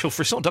 There's a sexual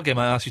frisson. Dougie,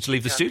 may I ask you to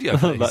leave the studio,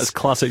 please? That's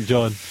classic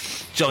John.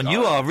 John,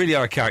 you really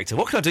are a character.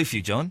 What can I do for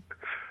you, John?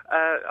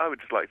 I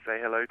would just like to say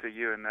hello to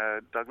you and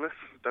Douglas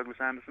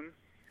Anderson.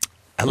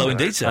 Hello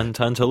indeed, sir. And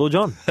hello,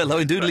 John. Hello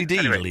in doodly-dee.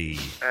 Anyway,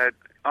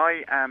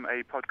 I am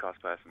a podcast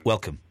person.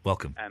 Welcome.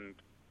 And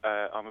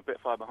I'm a bit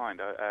far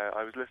behind.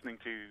 I was listening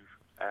to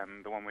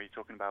the one where you're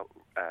talking about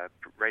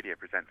radio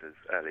presenters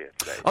earlier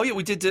today. Oh, yeah,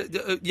 we did...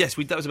 yes,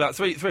 that was about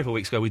three or 4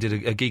 weeks ago. We did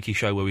a geeky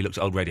show where we looked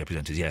at old radio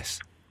presenters, yes.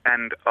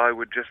 And I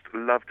would just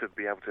love to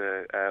be able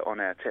to, on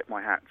air, tip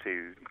my hat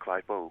to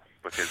Clive Bull,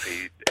 because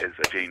he is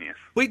a genius.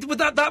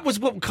 That was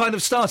what kind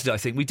of started it, I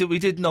think. We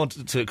did nod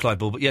to Clive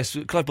Bull, but yes,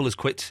 Clive Bull has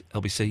quit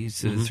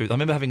LBC. Through. I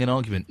remember having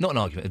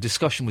a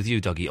discussion with you,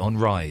 Dougie, on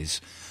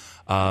Rise,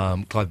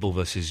 Clive Bull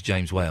versus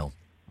James Whale.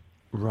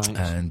 Right.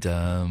 And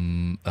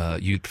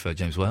you prefer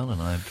James Whale,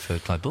 and I prefer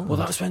Clive Bull. Well,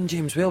 that's when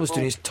James Whale was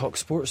doing his Talk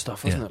Sport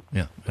stuff, wasn't it?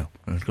 Yeah.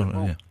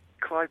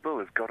 Clive Bull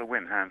has got to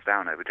win hands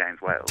down over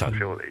James Whale,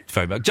 surely.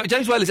 Very much.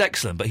 James Whale is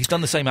excellent, but he's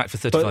done the same act for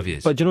 35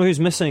 years. But do you know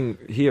who's missing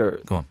here?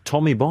 Go on.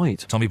 Tommy Boyd.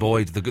 Tommy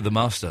Boyd, the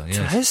master, yes.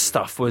 So his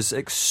stuff was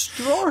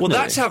extraordinary. Well,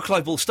 that's how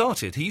Clive Bull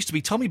started. He used to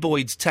be Tommy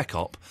Boyd's tech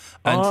op,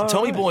 and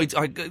Tommy Boyd,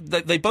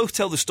 they both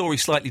tell the story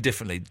slightly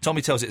differently.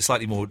 Tommy tells it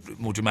slightly more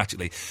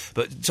dramatically,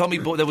 but Tommy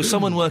Boyd, there was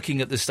someone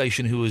working at the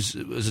station who was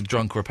a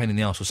drunk or a pain in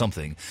the arse or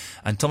something,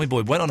 and Tommy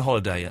Boyd went on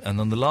holiday,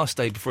 and on the last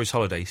day before his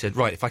holiday, he said,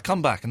 right, if I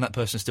come back and that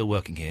person's still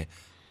working here,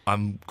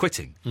 I'm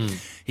quitting.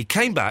 He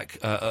came back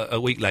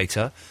a week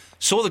later,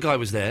 saw the guy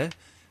was there,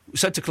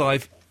 said to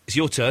Clive, it's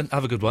your turn,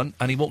 have a good one,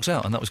 and he walks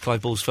out, and that was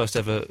Clive Bull's first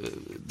ever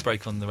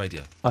break on the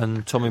radio.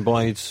 And Tommy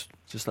Boyd's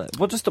just like...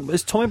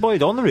 is Tommy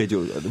Boyd on the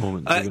radio at the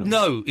moment?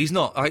 No, he's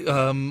not.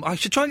 I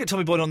should try and get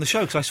Tommy Boyd on the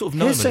show, because I sort of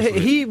know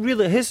him. He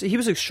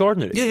was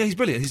extraordinary. Yeah, he's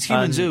brilliant. His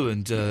Human Zoo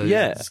and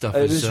stuff.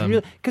 It was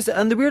really...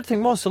 And the weird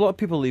thing was, a lot of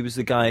people, he was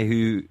the guy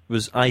who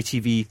was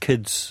ITV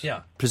Kids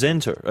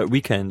presenter at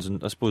weekends,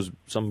 and I suppose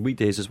some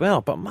weekdays as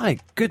well. But my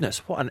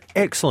goodness, what an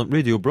excellent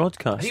radio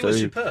broadcaster. He was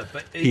superb.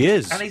 But he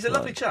is. And he's a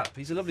lovely chap.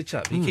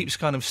 He keeps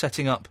kind of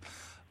setting up...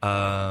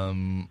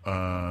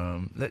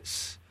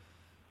 let's...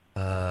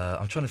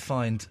 I'm trying to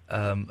find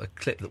a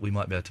clip that we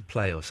might be able to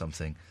play or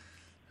something,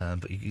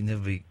 but you can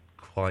never be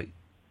quite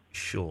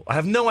sure. I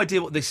have no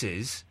idea what this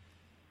is.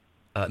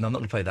 No, I'm not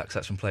going to play that because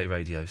that's from Play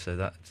Radio. So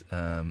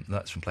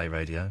that's from Play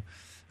Radio.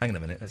 Hang on a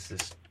minute. Let's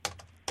just.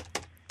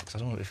 I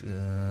don't know if.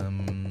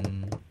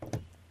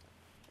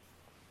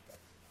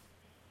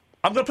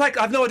 I'm going to play.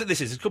 I have no idea what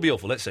this is. It could be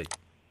awful. Let's see.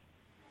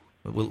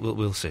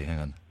 We'll see. Hang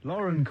on.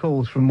 Lauren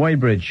calls from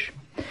Weybridge.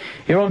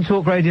 You're on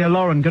Talk Radio,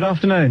 Lauren. Good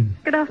afternoon.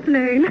 Good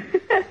afternoon.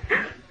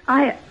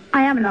 I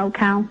am an old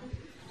cow.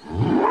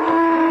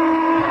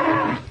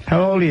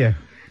 How old are you?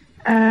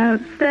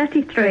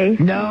 33.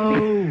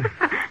 No.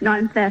 No,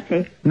 I'm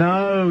 30.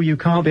 No, you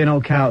can't be an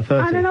old cow at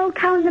 30. I'm an old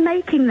cow in the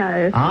making,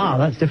 though. Ah,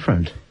 that's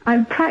different.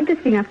 I'm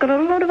practising. I've got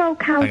a lot of old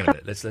cows. Hang on a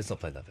minute. Let's not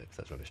play that bit, 'cause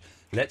that's rubbish.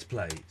 Let's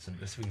play some...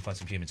 Let's see if we can find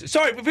some humans.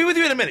 Sorry, we'll be with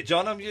you in a minute,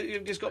 John.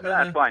 You've just got me...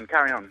 That's fine.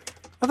 Carry on.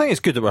 I think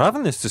it's good that we're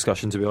having this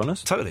discussion, to be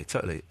honest. Totally.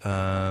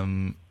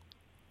 I've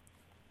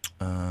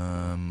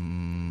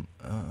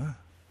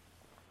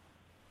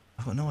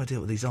got no idea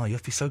what these are. You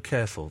have to be so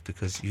careful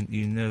because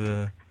you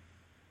never...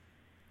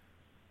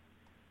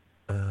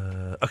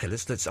 okay,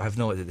 let's... I have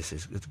no idea what this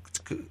is.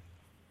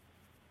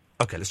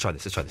 Okay, let's try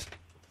this.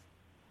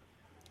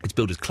 It's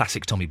billed as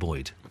classic Tommy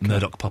Boyd.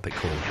 Murdoch puppet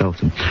call.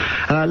 Felton.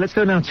 Let's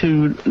go now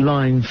to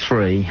line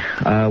 3.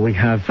 We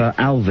have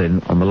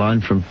Alvin on the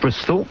line from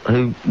Bristol,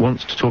 who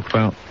wants to talk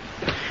about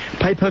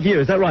pay-per-view.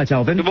 Is that right,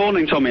 Alvin? Good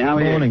morning, Tommy. How are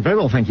you? Good morning. Very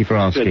well, thank you for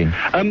asking.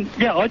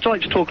 Yeah, I'd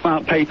like to talk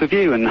about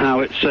pay-per-view and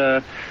how it's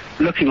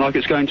looking like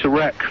it's going to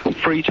wreck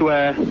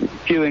free-to-air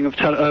viewing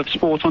of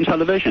sport on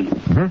television.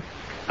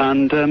 Mm-hmm.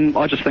 And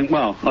I just think,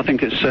 I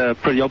think it's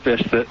pretty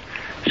obvious that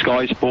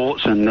Sky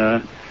Sports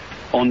and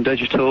On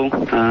Digital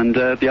and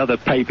the other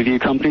pay-per-view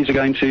companies are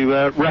going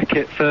to wreck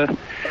it for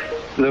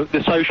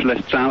the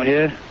socialists out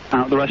here,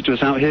 the rest of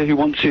us out here who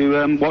want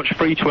to watch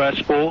free-to-air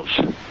sports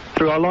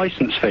through our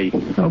licence fee.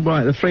 Oh,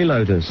 right, the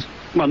freeloaders.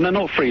 Well, they're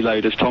not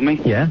freeloaders, Tommy.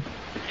 Yeah.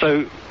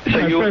 So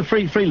you're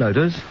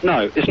freeloaders?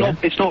 No, it's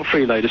not. It's not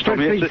freeloaders,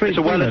 Tommy. It's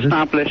a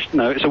well-established.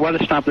 No, it's a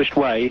well-established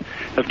way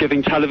of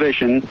giving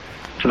television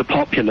to the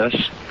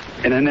populace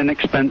in an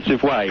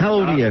inexpensive way. How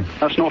old are you?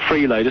 That's not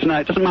freeloaders.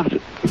 No, it doesn't matter.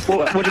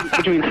 What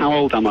do you mean? How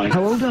old am I?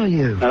 How old are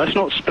you? No, let's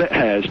not split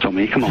hairs,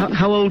 Tommy. Come on.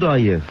 How old are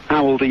you?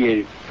 How old are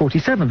you?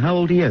 47. How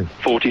old are you?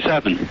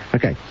 47.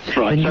 Okay.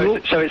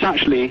 Right. So it's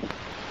actually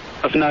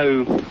of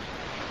no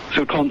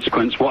sort of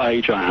consequence what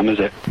age I am, is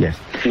it? Yes.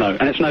 No,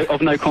 and it's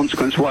of no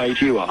consequence what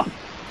age you are.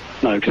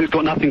 No, because it's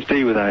got nothing to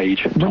do with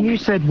age. When you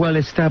said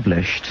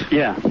well-established...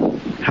 Yeah.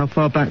 How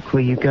far back were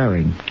you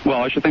going?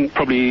 Well, I should think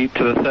probably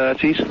to the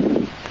 30s.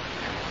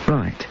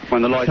 Right.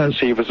 When the licence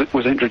fee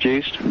was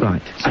introduced.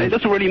 Right. And it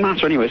doesn't really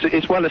matter anyway.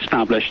 It's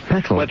well-established.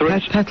 Petal. Whether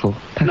it's... Petal.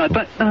 No.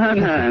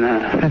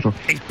 Petal.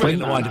 He's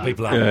bringing the winding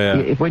people out.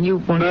 Yeah. When you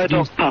want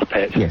Murdoch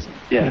puppet. Yes.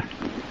 Yeah.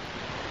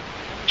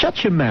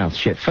 Shut your mouth,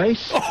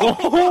 shitface.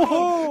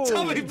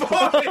 Tommy Boy!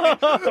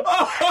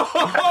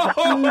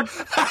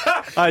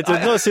 I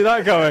did not see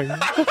that going.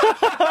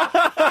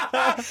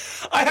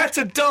 I had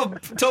to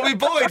dump Tommy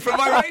Boyd from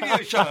my radio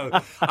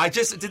show. I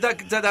just did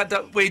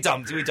that. We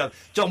dumped.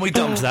 John, we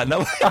dumped that.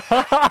 No.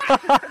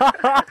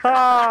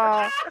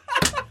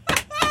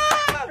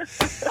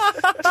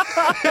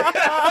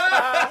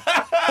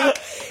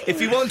 If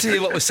you want to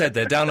hear what was said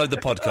there, download the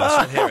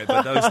podcast. You'll hear it,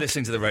 but those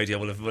listening to the radio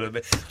will have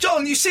been...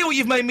 John, you see what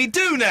you've made me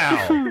do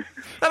now?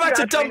 I've had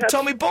to dump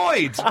Tommy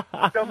Boyd.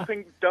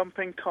 Dumping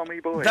Tommy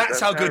Boyd.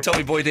 That's how good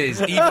Tommy Boyd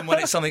is, even when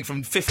it's something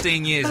from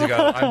 15 years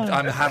ago.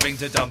 I'm having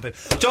to dump him.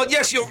 John,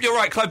 yes, you're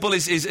right. Clive Bull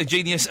is a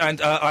genius,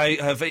 and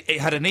I have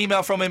had an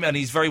email from him, and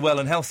he's very well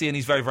and healthy, and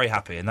he's very, very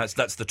happy, and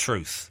that's the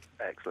truth.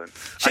 Excellent.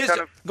 Cheers.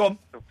 Go on.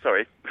 Oh,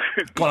 sorry.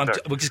 Go on.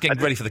 We're just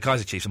getting ready for the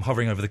Kaiser Chiefs. I'm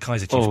hovering over the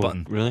Kaiser Chiefs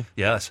button. Really?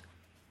 Yes.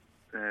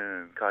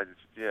 Kaiser.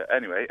 Yeah.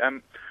 Anyway, I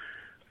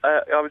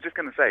was just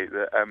going to say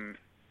that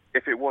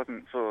if it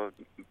wasn't for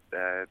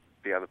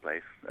the other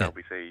place,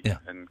 LBC,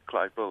 and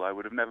Clive Bull, I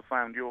would have never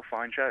found your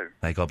fine show.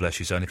 Hey, God bless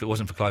you, son. If it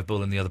wasn't for Clive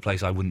Bull and the other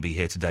place, I wouldn't be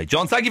here today.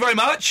 John, thank you very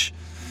much.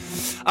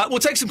 We'll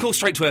take some calls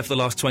straight to air for the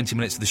last 20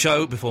 minutes of the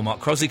show before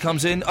Mark Crosley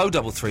comes in.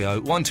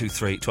 0330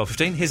 123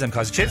 1215. Here's them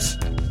Kaiser Chiefs.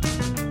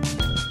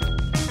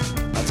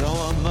 I don't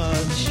want much.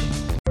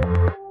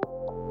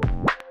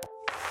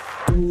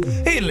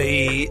 Ian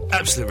Lee,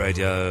 Absolute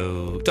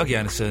Radio, Dougie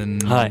Anderson.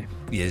 Hi.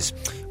 Yes.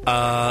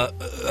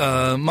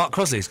 Mark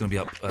Crosley is going to be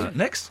up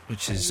next,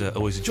 which is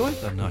always a joy.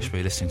 Nice to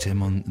be listening to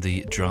him on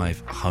the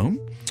drive home.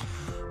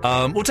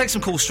 We'll take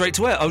some calls straight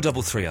to air.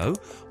 0330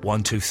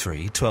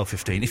 123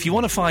 1215. If you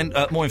want to find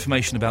more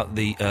information about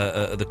the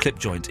clip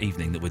joint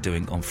evening that we're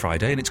doing on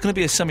Friday, and it's going to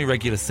be a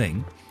semi-regular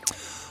thing.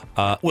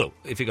 Well,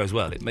 if it goes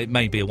well, it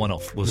may be a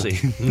one-off. We'll see.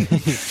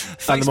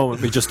 At the moment,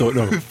 we just don't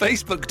know.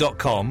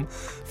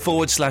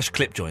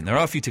 Facebook.com/clip join. There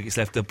are a few tickets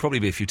left. There'll probably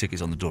be a few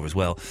tickets on the door as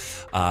well.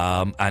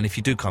 And if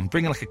you do come,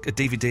 bring like a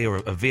DVD or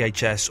a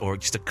VHS or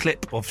just a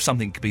clip of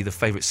something. It could be the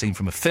favourite scene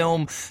from a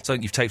film,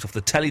 something you've taped off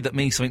the telly that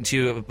means something to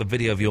you, a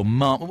video of your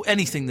mum,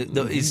 anything that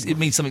it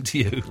means something to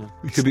you.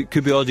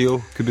 Could be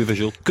audio, could be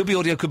visual. Could be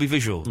audio, could be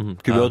visual. Mm-hmm.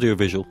 Could be audio,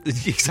 visual.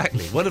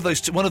 Exactly. One of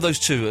those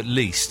two at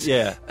least.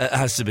 Yeah,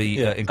 has to be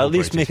incorporated. At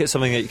least make it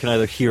something that you can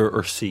either hear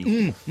or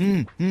see.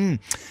 Line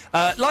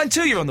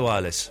 2, you're on the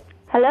wireless.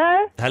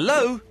 Hello?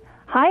 Hello?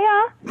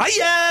 Hiya.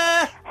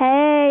 Hiya!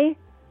 Hey.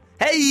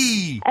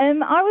 Hey!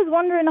 I was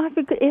wondering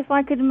if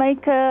I could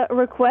make a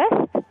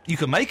request. You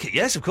can make it,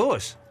 yes, of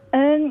course.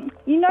 You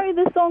know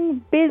the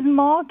song Biz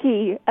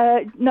Markie?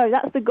 No,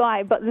 that's the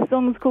guy, but the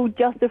song's called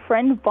Just a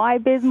Friend by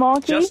Biz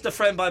Markie. Just a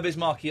Friend by Biz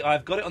Markie.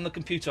 I've got it on the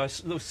computer. I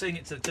was seeing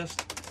it to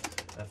Just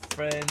a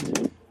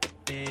Friend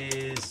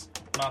Biz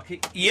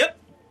Markie. Yep.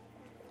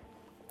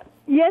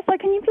 Yes, so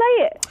can you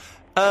play it?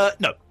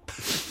 No.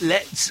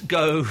 Let's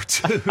go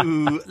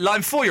to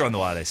line 4, you're on the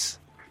wireless.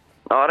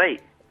 All right.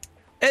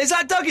 Is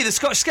that Dougie, the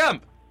Scotch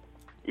Scamp?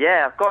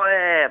 Yeah, I've got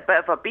a bit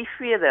of a beef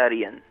for you there,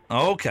 Ian.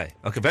 Okay.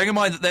 Bearing in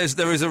mind that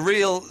there is a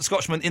real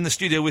Scotchman in the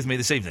studio with me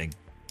this evening.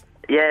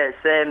 Yes,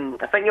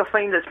 I think you'll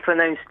find it's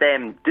pronounced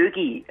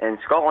Doogie in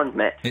Scotland,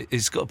 mate.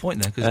 It's got a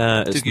point there,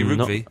 because Doogie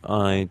Rugby.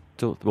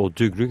 Doug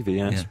Rugby,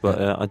 yes, but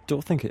I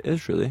don't think it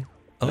is really.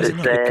 Oh, is it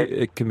not?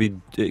 It can be.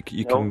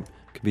 You can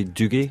could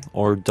be Doogie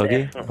or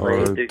Dougie Definitely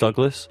or Doogie.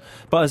 Douglas.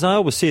 But as I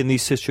always say in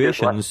these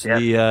situations,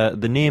 Douglas,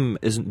 the name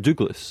isn't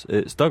Douglas,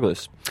 it's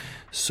Douglas.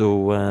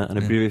 So an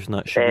abbreviation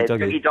that should be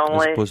Dougie, Dougie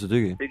Donnelly, as opposed to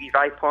Doogie. Dougie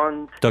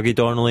Vipond, Dougie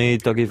Donnelly,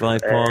 Dougie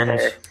Vipond,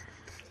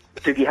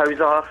 Dougie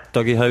Hauser.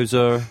 Dougie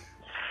Hauser.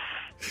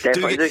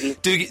 Definitely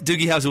Dougie.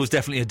 Doogie Howser was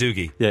definitely a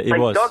Doogie. Yeah, he Like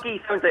was.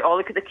 Doggy sounds like, oh,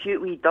 look at the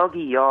cute wee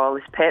doggy, oh,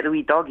 let's pet the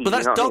wee doggy. But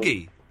that's you know what I mean?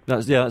 Doggy.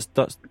 That's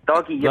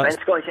Doggy, you're in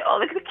that's- Scotland, say, oh,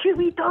 look at the cute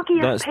wee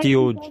doggy. that's pet the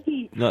D-O-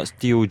 doggy. that's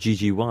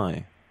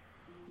Doggy.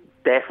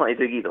 Definitely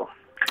Dougie, though.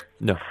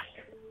 No.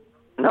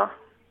 No?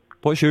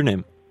 What's your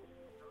name?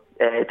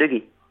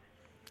 Dougie.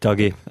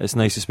 Dougie. It's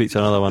nice to speak to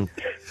another one.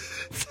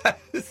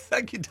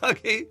 Thank you,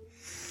 Dougie.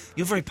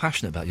 You're very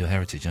passionate about your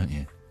heritage, aren't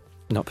you?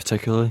 Not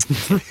particularly.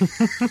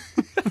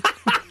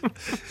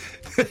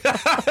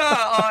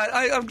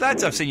 I'm glad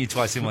to have seen you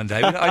twice in one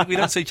day. We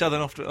don't see each other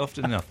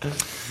often enough.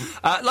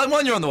 Line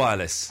 1, you're on the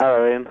wireless.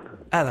 Hello, Ian.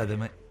 Hello there,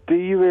 mate. Do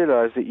you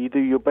realise that you do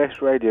your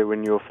best radio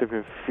when you're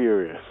flipping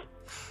furious?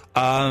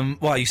 Why,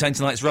 are you saying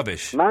tonight's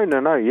rubbish? No.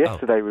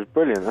 Yesterday was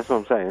brilliant. That's what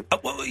I'm saying.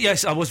 Well,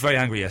 yes, I was very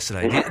angry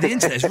yesterday. The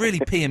internet is really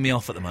peeing me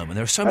off at the moment.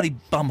 There are so many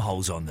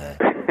bumholes on there.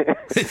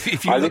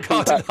 if you look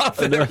hard enough,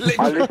 there are literally...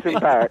 I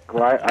listened back,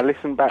 right? I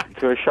listened back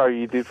to a show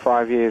you did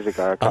 5 years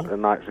ago, a couple of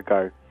nights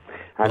ago.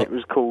 And it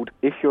was called,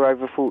 If You're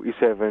Over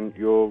 47,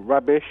 You're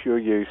Rubbish, You're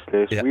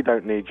Useless, We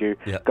Don't Need You,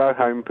 Go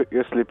Home, Put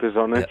Your Slippers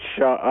On and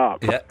Shut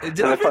Up. Yeah. And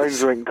the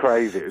phones went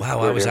crazy. It was Wow,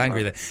 I was brilliant,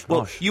 angry mate. there.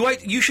 Well,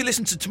 you should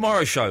listen to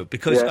tomorrow's show,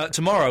 because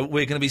tomorrow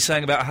we're going to be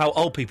saying about how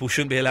old people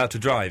shouldn't be allowed to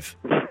drive.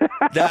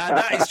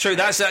 That is true.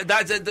 That's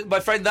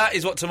my friend, that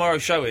is what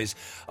tomorrow's show is,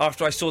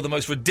 after I saw the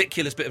most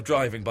ridiculous bit of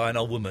driving by an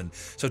old woman.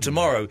 So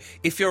tomorrow,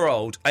 if you're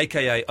old,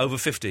 a.k.a. over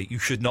 50, you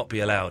should not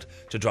be allowed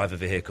to drive a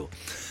vehicle.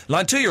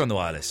 Line 2, you're on the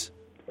wireless.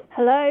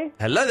 Hello.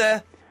 Hello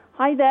there.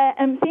 Hi there.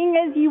 Seeing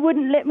as you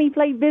wouldn't let me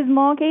play Biz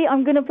Markie,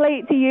 I'm going to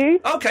play it to you.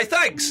 Okay,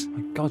 thanks. Oh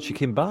my God, she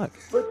came back.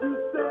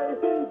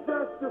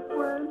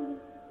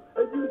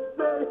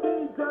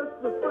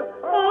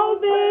 Oh,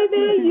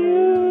 baby,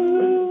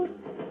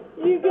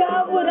 you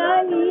got what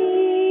I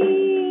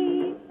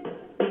need.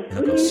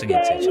 I've got a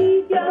singing teacher.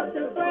 He's just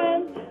a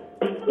friend,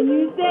 and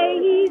you say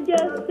he's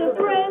just a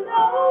friend.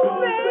 Oh,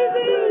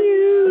 baby,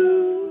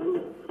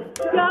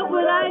 you got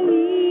what I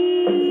need.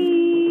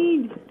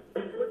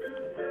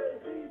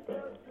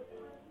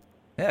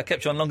 Yeah, I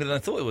kept you on longer than I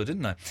thought it would,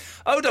 didn't I?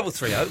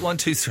 0330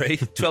 123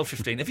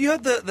 1215. Have you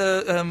heard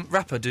the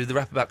rapper do the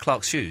rap about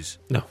Clark's shoes?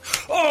 No.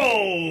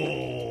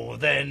 Oh,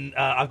 then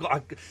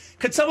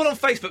Could someone on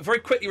Facebook very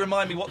quickly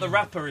remind me what the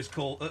rapper is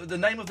called? The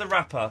name of the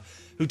rapper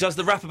who does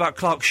the rap about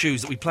Clark's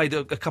shoes that we played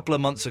a couple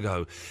of months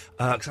ago?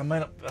 Because I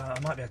might be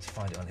able to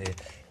find it on here.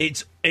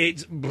 It's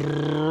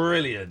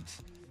brilliant.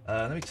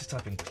 Let me just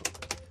type in.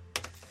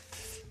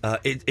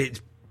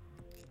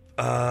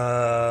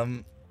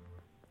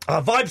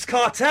 Vibes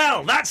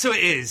Cartel. That's who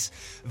it is.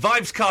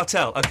 Vibes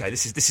Cartel. Okay,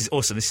 this is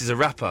awesome. This is a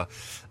rapper.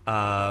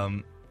 I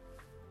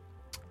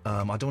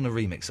don't want a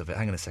remix of it.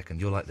 Hang on a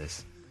second. You'll like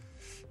this.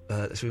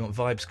 So we want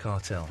Vibes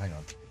Cartel. Hang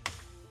on.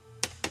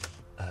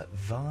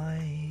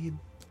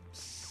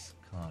 Vibes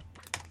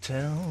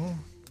Cartel.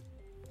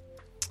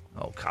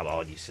 Oh, come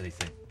on, you silly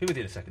thing. Be with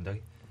you in a second,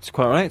 Dougie. It's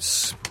quite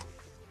right.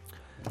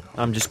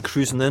 I'm just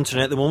cruising the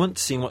internet at the moment,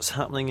 seeing what's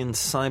happening in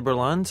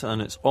Cyberland,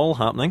 and it's all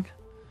happening.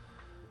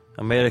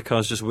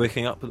 America's just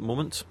waking up at the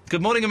moment.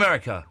 Good morning,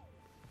 America.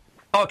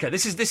 Oh, okay,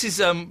 this is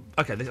okay.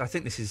 I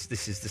think this is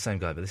the same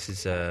guy, but this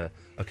is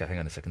okay. Hang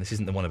on a second. This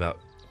isn't the one about.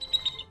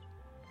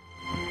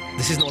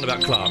 This isn't the one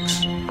about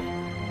Clark's.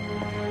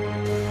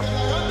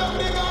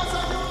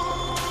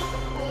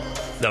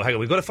 No, hang on.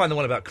 We've got to find the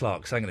one about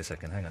Clark's. Hang on a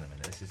second. Hang on a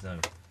minute. This is no.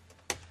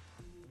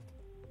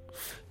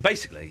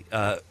 Basically,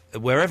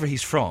 wherever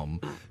he's from,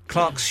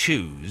 Clark's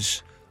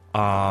shoes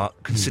are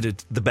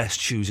considered the best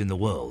shoes in the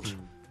world.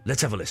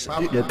 Let's have a listen.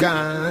 You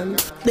gone.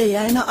 They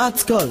ain't no hot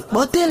skull,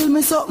 but tell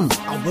me something.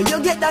 And when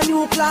you get the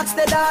new Clarks,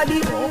 the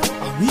daddy,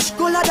 which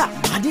colour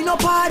that? Daddy no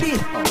party.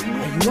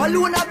 And you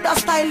alone have the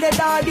style, the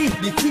daddy.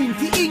 The queen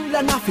for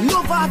England, have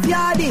love half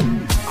yardy.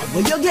 And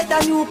when you get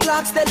the new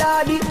Clarks, the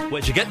daddy.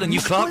 Where'd you get the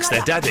new Clarks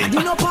there, daddy? Daddy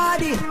no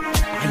party.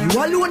 And you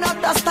alone have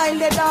the style,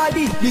 the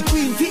daddy. The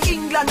queen for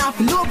England, have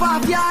love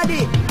half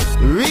yardy.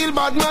 Real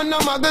bad man, no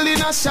muggle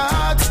in a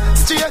shorts.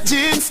 Straight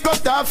jeans,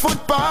 cut off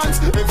foot pants.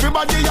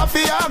 Everybody have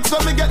the axe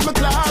when me get my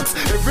Clarks.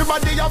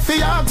 Everybody have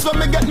the axe when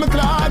me get my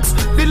Clarks.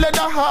 The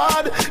leather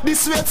hard, the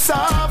sweat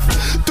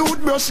soft.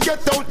 Toothbrush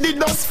get out the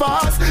dust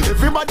fast.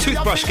 Everybody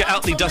Toothbrush get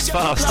out the dust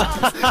fast.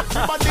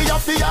 Everybody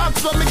have the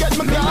axe when me get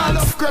my Clarks. I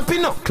love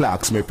creeping up.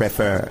 Clarks me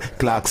prefer.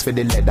 Clarks for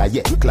the leather,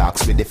 yeah.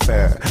 Clarks for the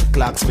fur.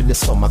 Clarks for the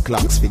summer,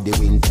 Clarks for the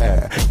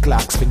winter.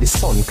 Clarks for the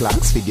sun,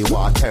 Clarks for the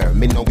water.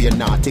 Me know we're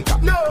nautica,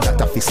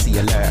 not a sailor.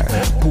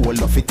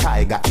 Pull off a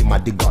tiger, him a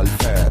the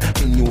golfer.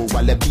 Me knew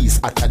all the bees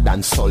hotter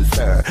than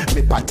sulfur.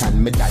 Me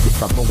pattern me daddy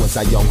from I was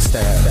a youngster.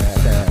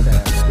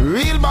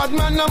 Real bad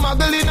man, no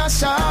muggle in a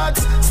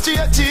shorts.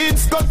 Straight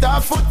jeans, cut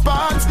off foot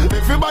pants.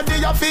 Everybody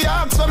have the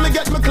axe when me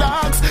get my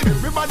Clarks.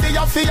 Everybody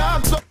have the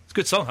axe. It's a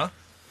good song, huh?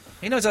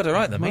 He knows how to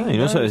write them. Yeah, he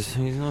knows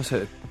how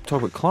to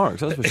talk about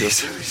Clarks, that's for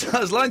sure.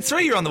 That was line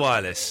 3, you're on the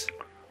wireless.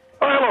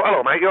 Oh,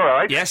 hello, mate, you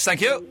alright? Yes,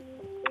 thank you.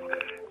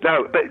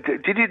 No, but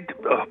did you...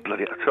 Oh,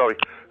 bloody... Sorry.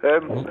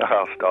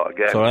 I'll start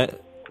again. It's alright.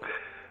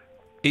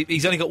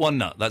 He's only got one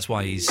nut, that's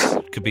why he's...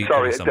 could be...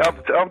 Sorry,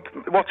 I'm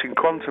watching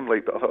Quantum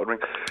Leap, but I thought I'd ring.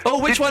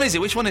 Oh, which one is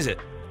it? Which one is it?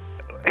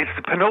 It's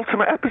the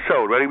penultimate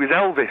episode where he was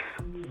Elvis.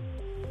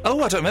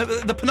 Oh, I don't remember.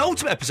 The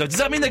penultimate episode. Does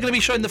that mean they're going to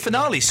be showing the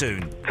finale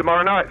soon?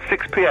 Tomorrow night,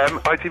 6 p.m,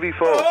 ITV4.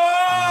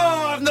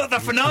 Oh, not the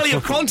finale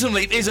of Quantum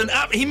Leap is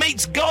he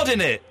meets God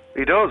in it.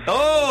 He does.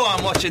 Oh,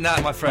 I'm watching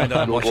that, my friend.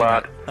 I'm watching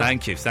that.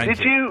 Thank you,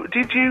 thank you.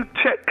 Did you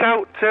check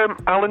out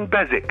Alan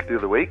Bezic the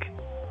other week?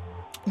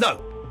 No.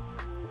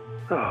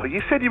 Oh,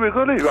 you said you were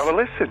going to. Have a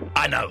listen.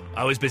 I know.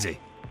 I was busy.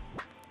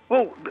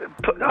 Well,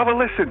 have a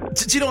listen.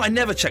 Do you know I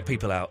never check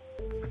people out?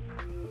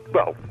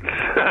 Well,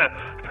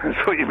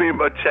 that's what you mean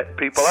by check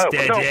people out.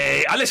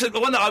 Steady. Listen,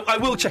 I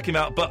will check him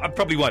out, but I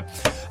probably won't.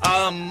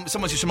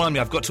 Someone just remind me,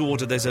 I've got to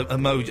order, there's a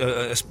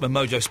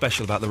Mojo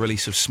special about the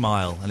release of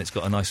Smile, and it's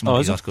got a nice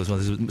article as well.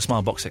 There's a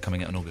Smile box set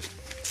coming out in August.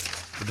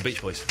 With the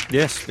Beach Boys.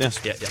 Yes.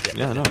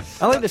 Yeah, I know.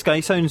 I like this guy,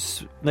 he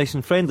sounds nice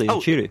and friendly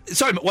and cheery.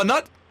 Sorry, one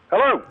nut?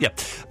 Hello.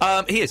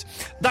 Yeah. He is.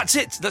 That's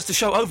it. That's the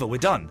show over. We're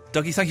done.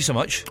 Dougie, thank you so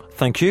much.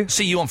 Thank you.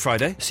 See you on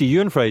Friday. See you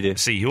on Friday.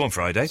 See you on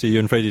Friday. See you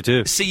on Friday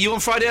too. See you on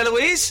Friday,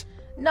 Eloise?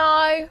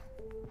 No.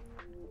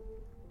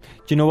 Do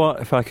you know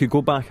what? If I could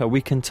go back a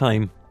week in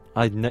time,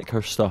 I'd nick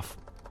her stuff.